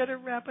guess we better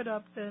wrap it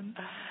up then.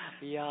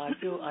 Yeah,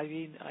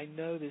 I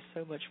know there's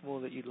so much more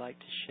that you'd like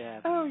to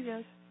share. Oh,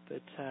 yes.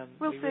 But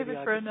we'll save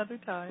it for another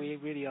time. We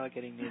really are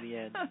getting near the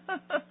end.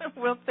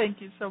 Well, thank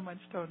you so much,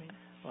 Tony.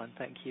 Well, and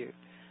thank you.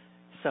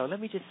 So let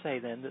me just say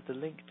then that the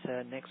link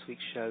to next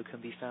week's show can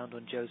be found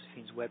on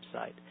Josephine's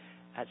website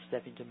at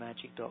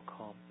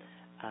stepintomagic.com.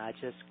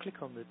 Just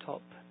click on the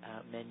top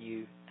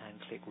menu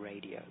and click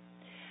radio.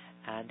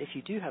 And if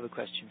you do have a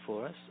question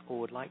for us or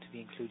would like to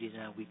be included in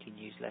our weekly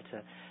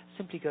newsletter,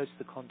 simply go to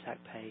the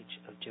contact page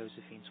of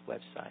Josephine's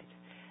website.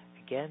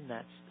 Again,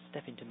 that's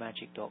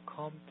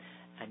stepintomagic.com,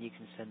 and you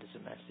can send us a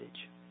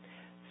message.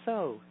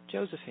 So,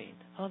 Josephine,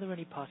 are there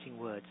any parting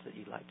words that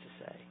you'd like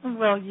to say?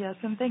 Well, yes,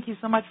 and thank you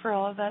so much for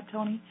all of that,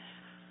 Tony.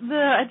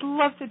 I'd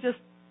love to just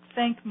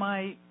thank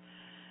my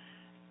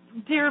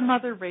dear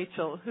mother,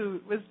 Rachel, who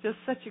was just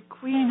such a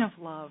queen of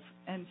love,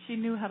 and she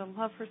knew how to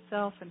love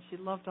herself, and she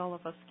loved all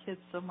of us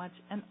kids so much,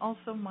 and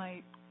also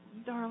my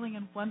darling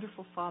and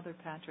wonderful father,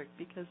 Patrick,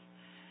 because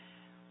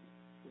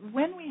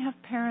when we have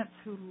parents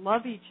who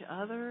love each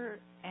other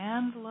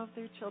and love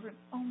their children,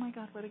 oh my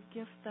God, what a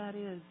gift that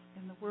is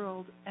in the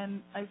world.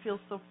 And I feel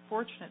so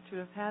fortunate to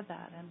have had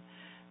that. And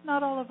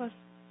not all of us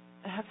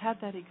have had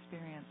that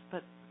experience,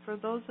 but for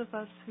those of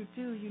us who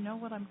do, you know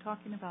what I'm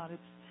talking about.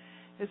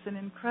 It's an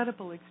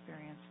incredible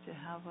experience to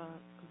have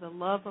the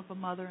love of a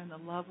mother and the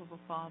love of a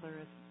father.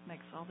 It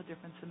makes all the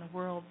difference in the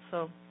world.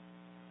 So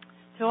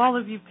to all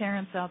of you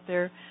parents out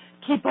there,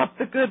 keep up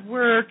the good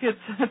work.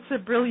 It's a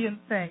brilliant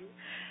thing.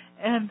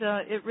 And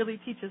it really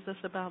teaches us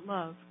about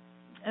love.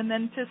 And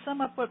then to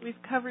sum up what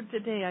we've covered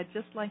today, I'd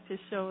just like to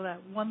show that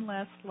one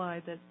last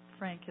slide that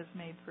Frank has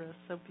made for us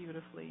so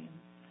beautifully.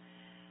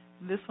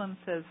 And this one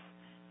says,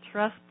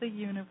 trust the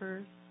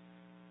universe,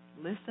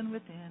 listen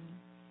within,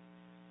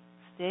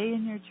 stay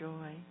in your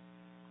joy,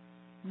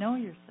 know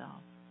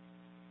yourself,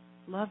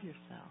 love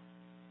yourself,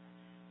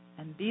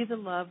 and be the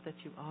love that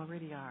you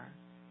already are.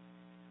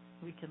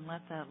 We can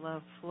let that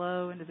love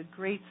flow into the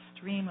great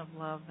stream of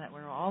love that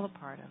we're all a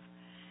part of.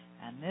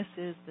 And this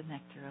is the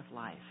nectar of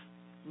life,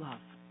 love.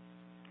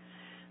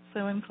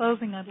 So in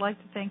closing, I'd like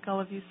to thank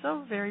all of you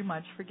so very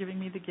much for giving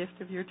me the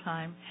gift of your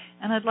time.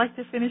 And I'd like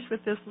to finish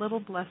with this little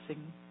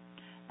blessing.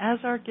 As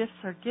our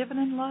gifts are given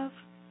in love,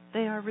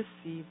 they are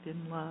received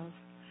in love.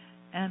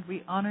 And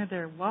we honor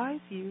their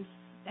wise use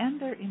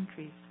and their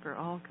increase for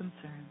all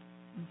concerned.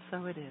 And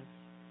so it is.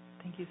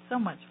 Thank you so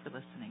much for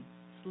listening.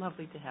 It's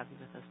lovely to have you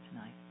with us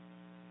tonight.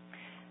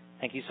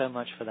 Thank you so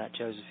much for that,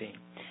 Josephine.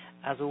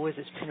 As always,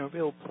 it's been a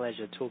real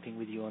pleasure talking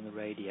with you on the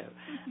radio,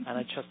 and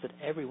I trust that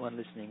everyone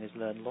listening has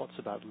learned lots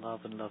about love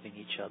and loving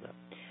each other.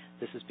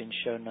 This has been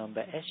show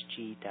number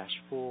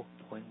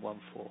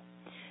SG-4.14,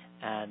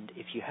 and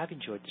if you have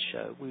enjoyed the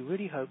show, we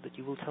really hope that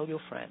you will tell your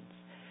friends.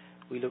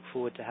 We look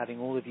forward to having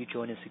all of you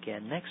join us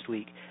again next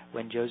week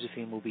when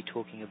Josephine will be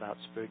talking about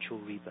spiritual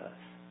rebirth.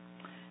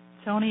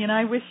 Tony and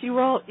I wish you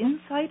all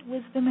insight,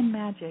 wisdom, and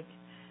magic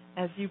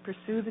as you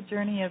pursue the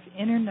journey of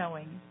inner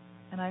knowing.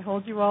 And I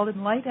hold you all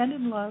in light and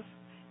in love.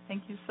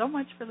 Thank you so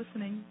much for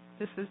listening.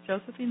 This is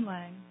Josephine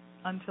Lang.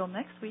 Until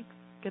next week,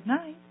 good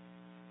night.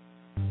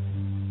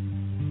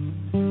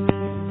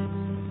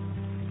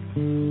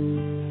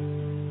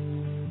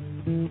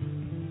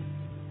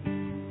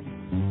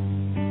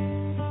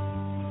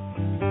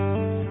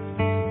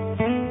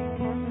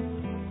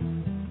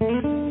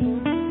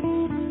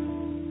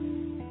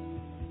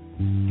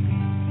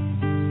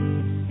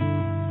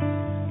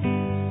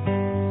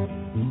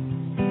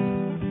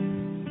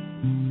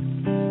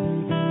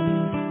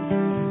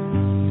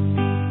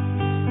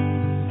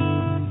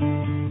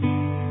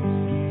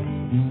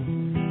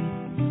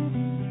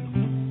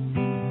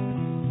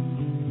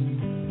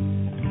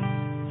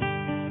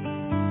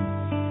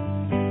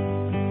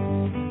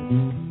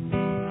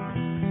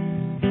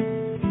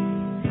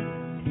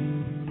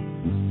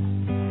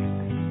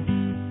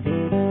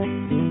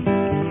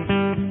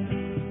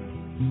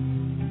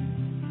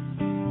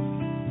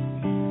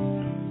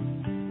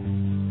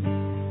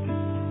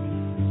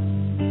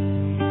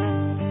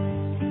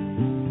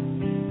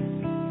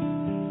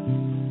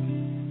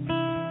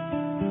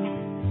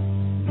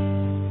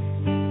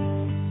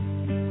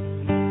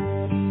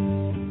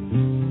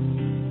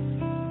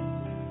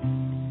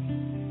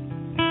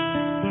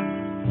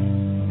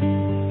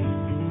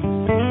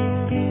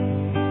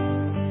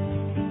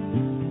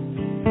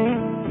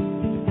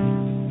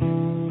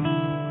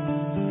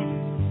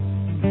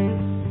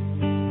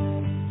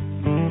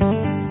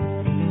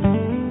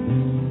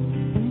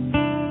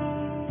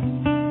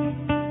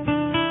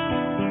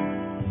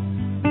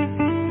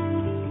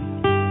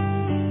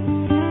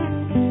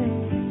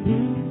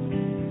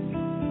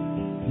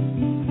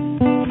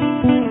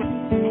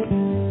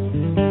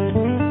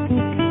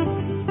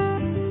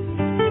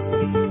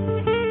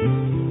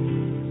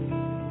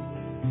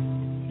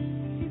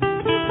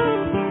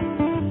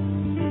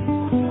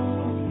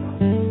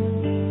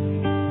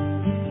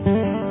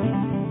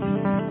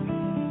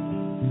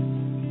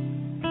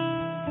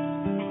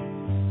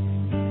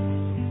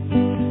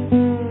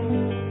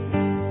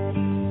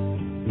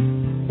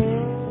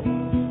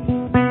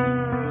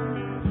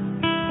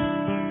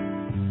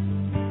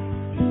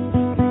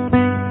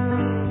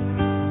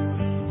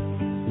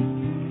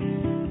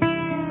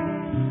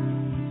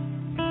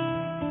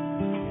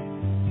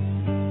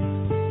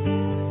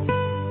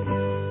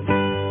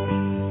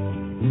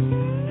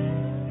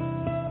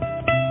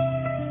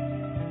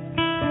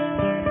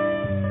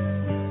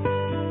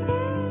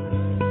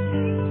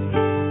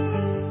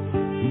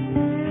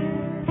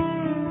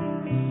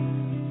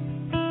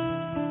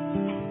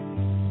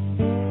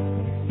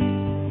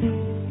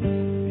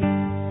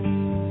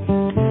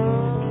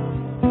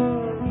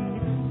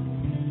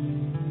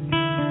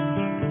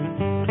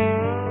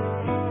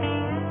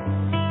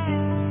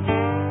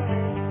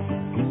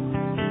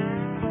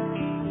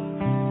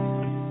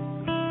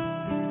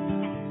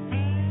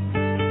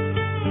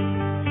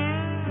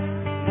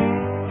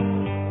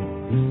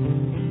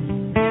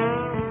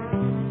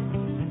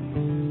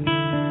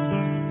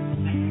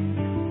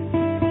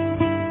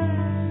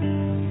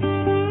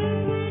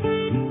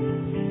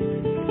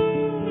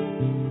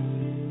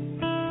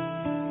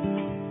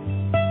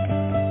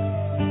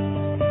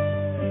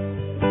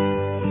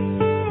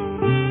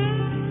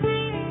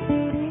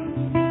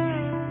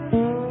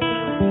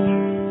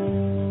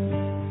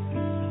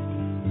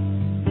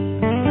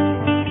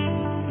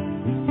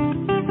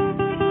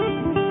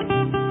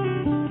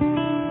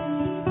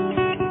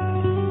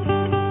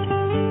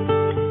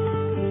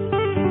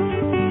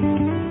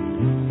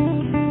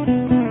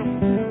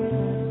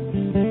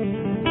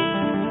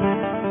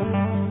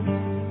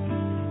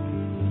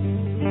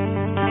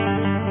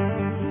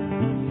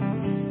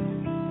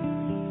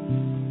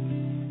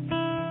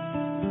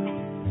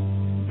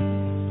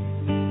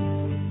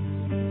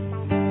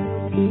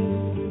 Peace.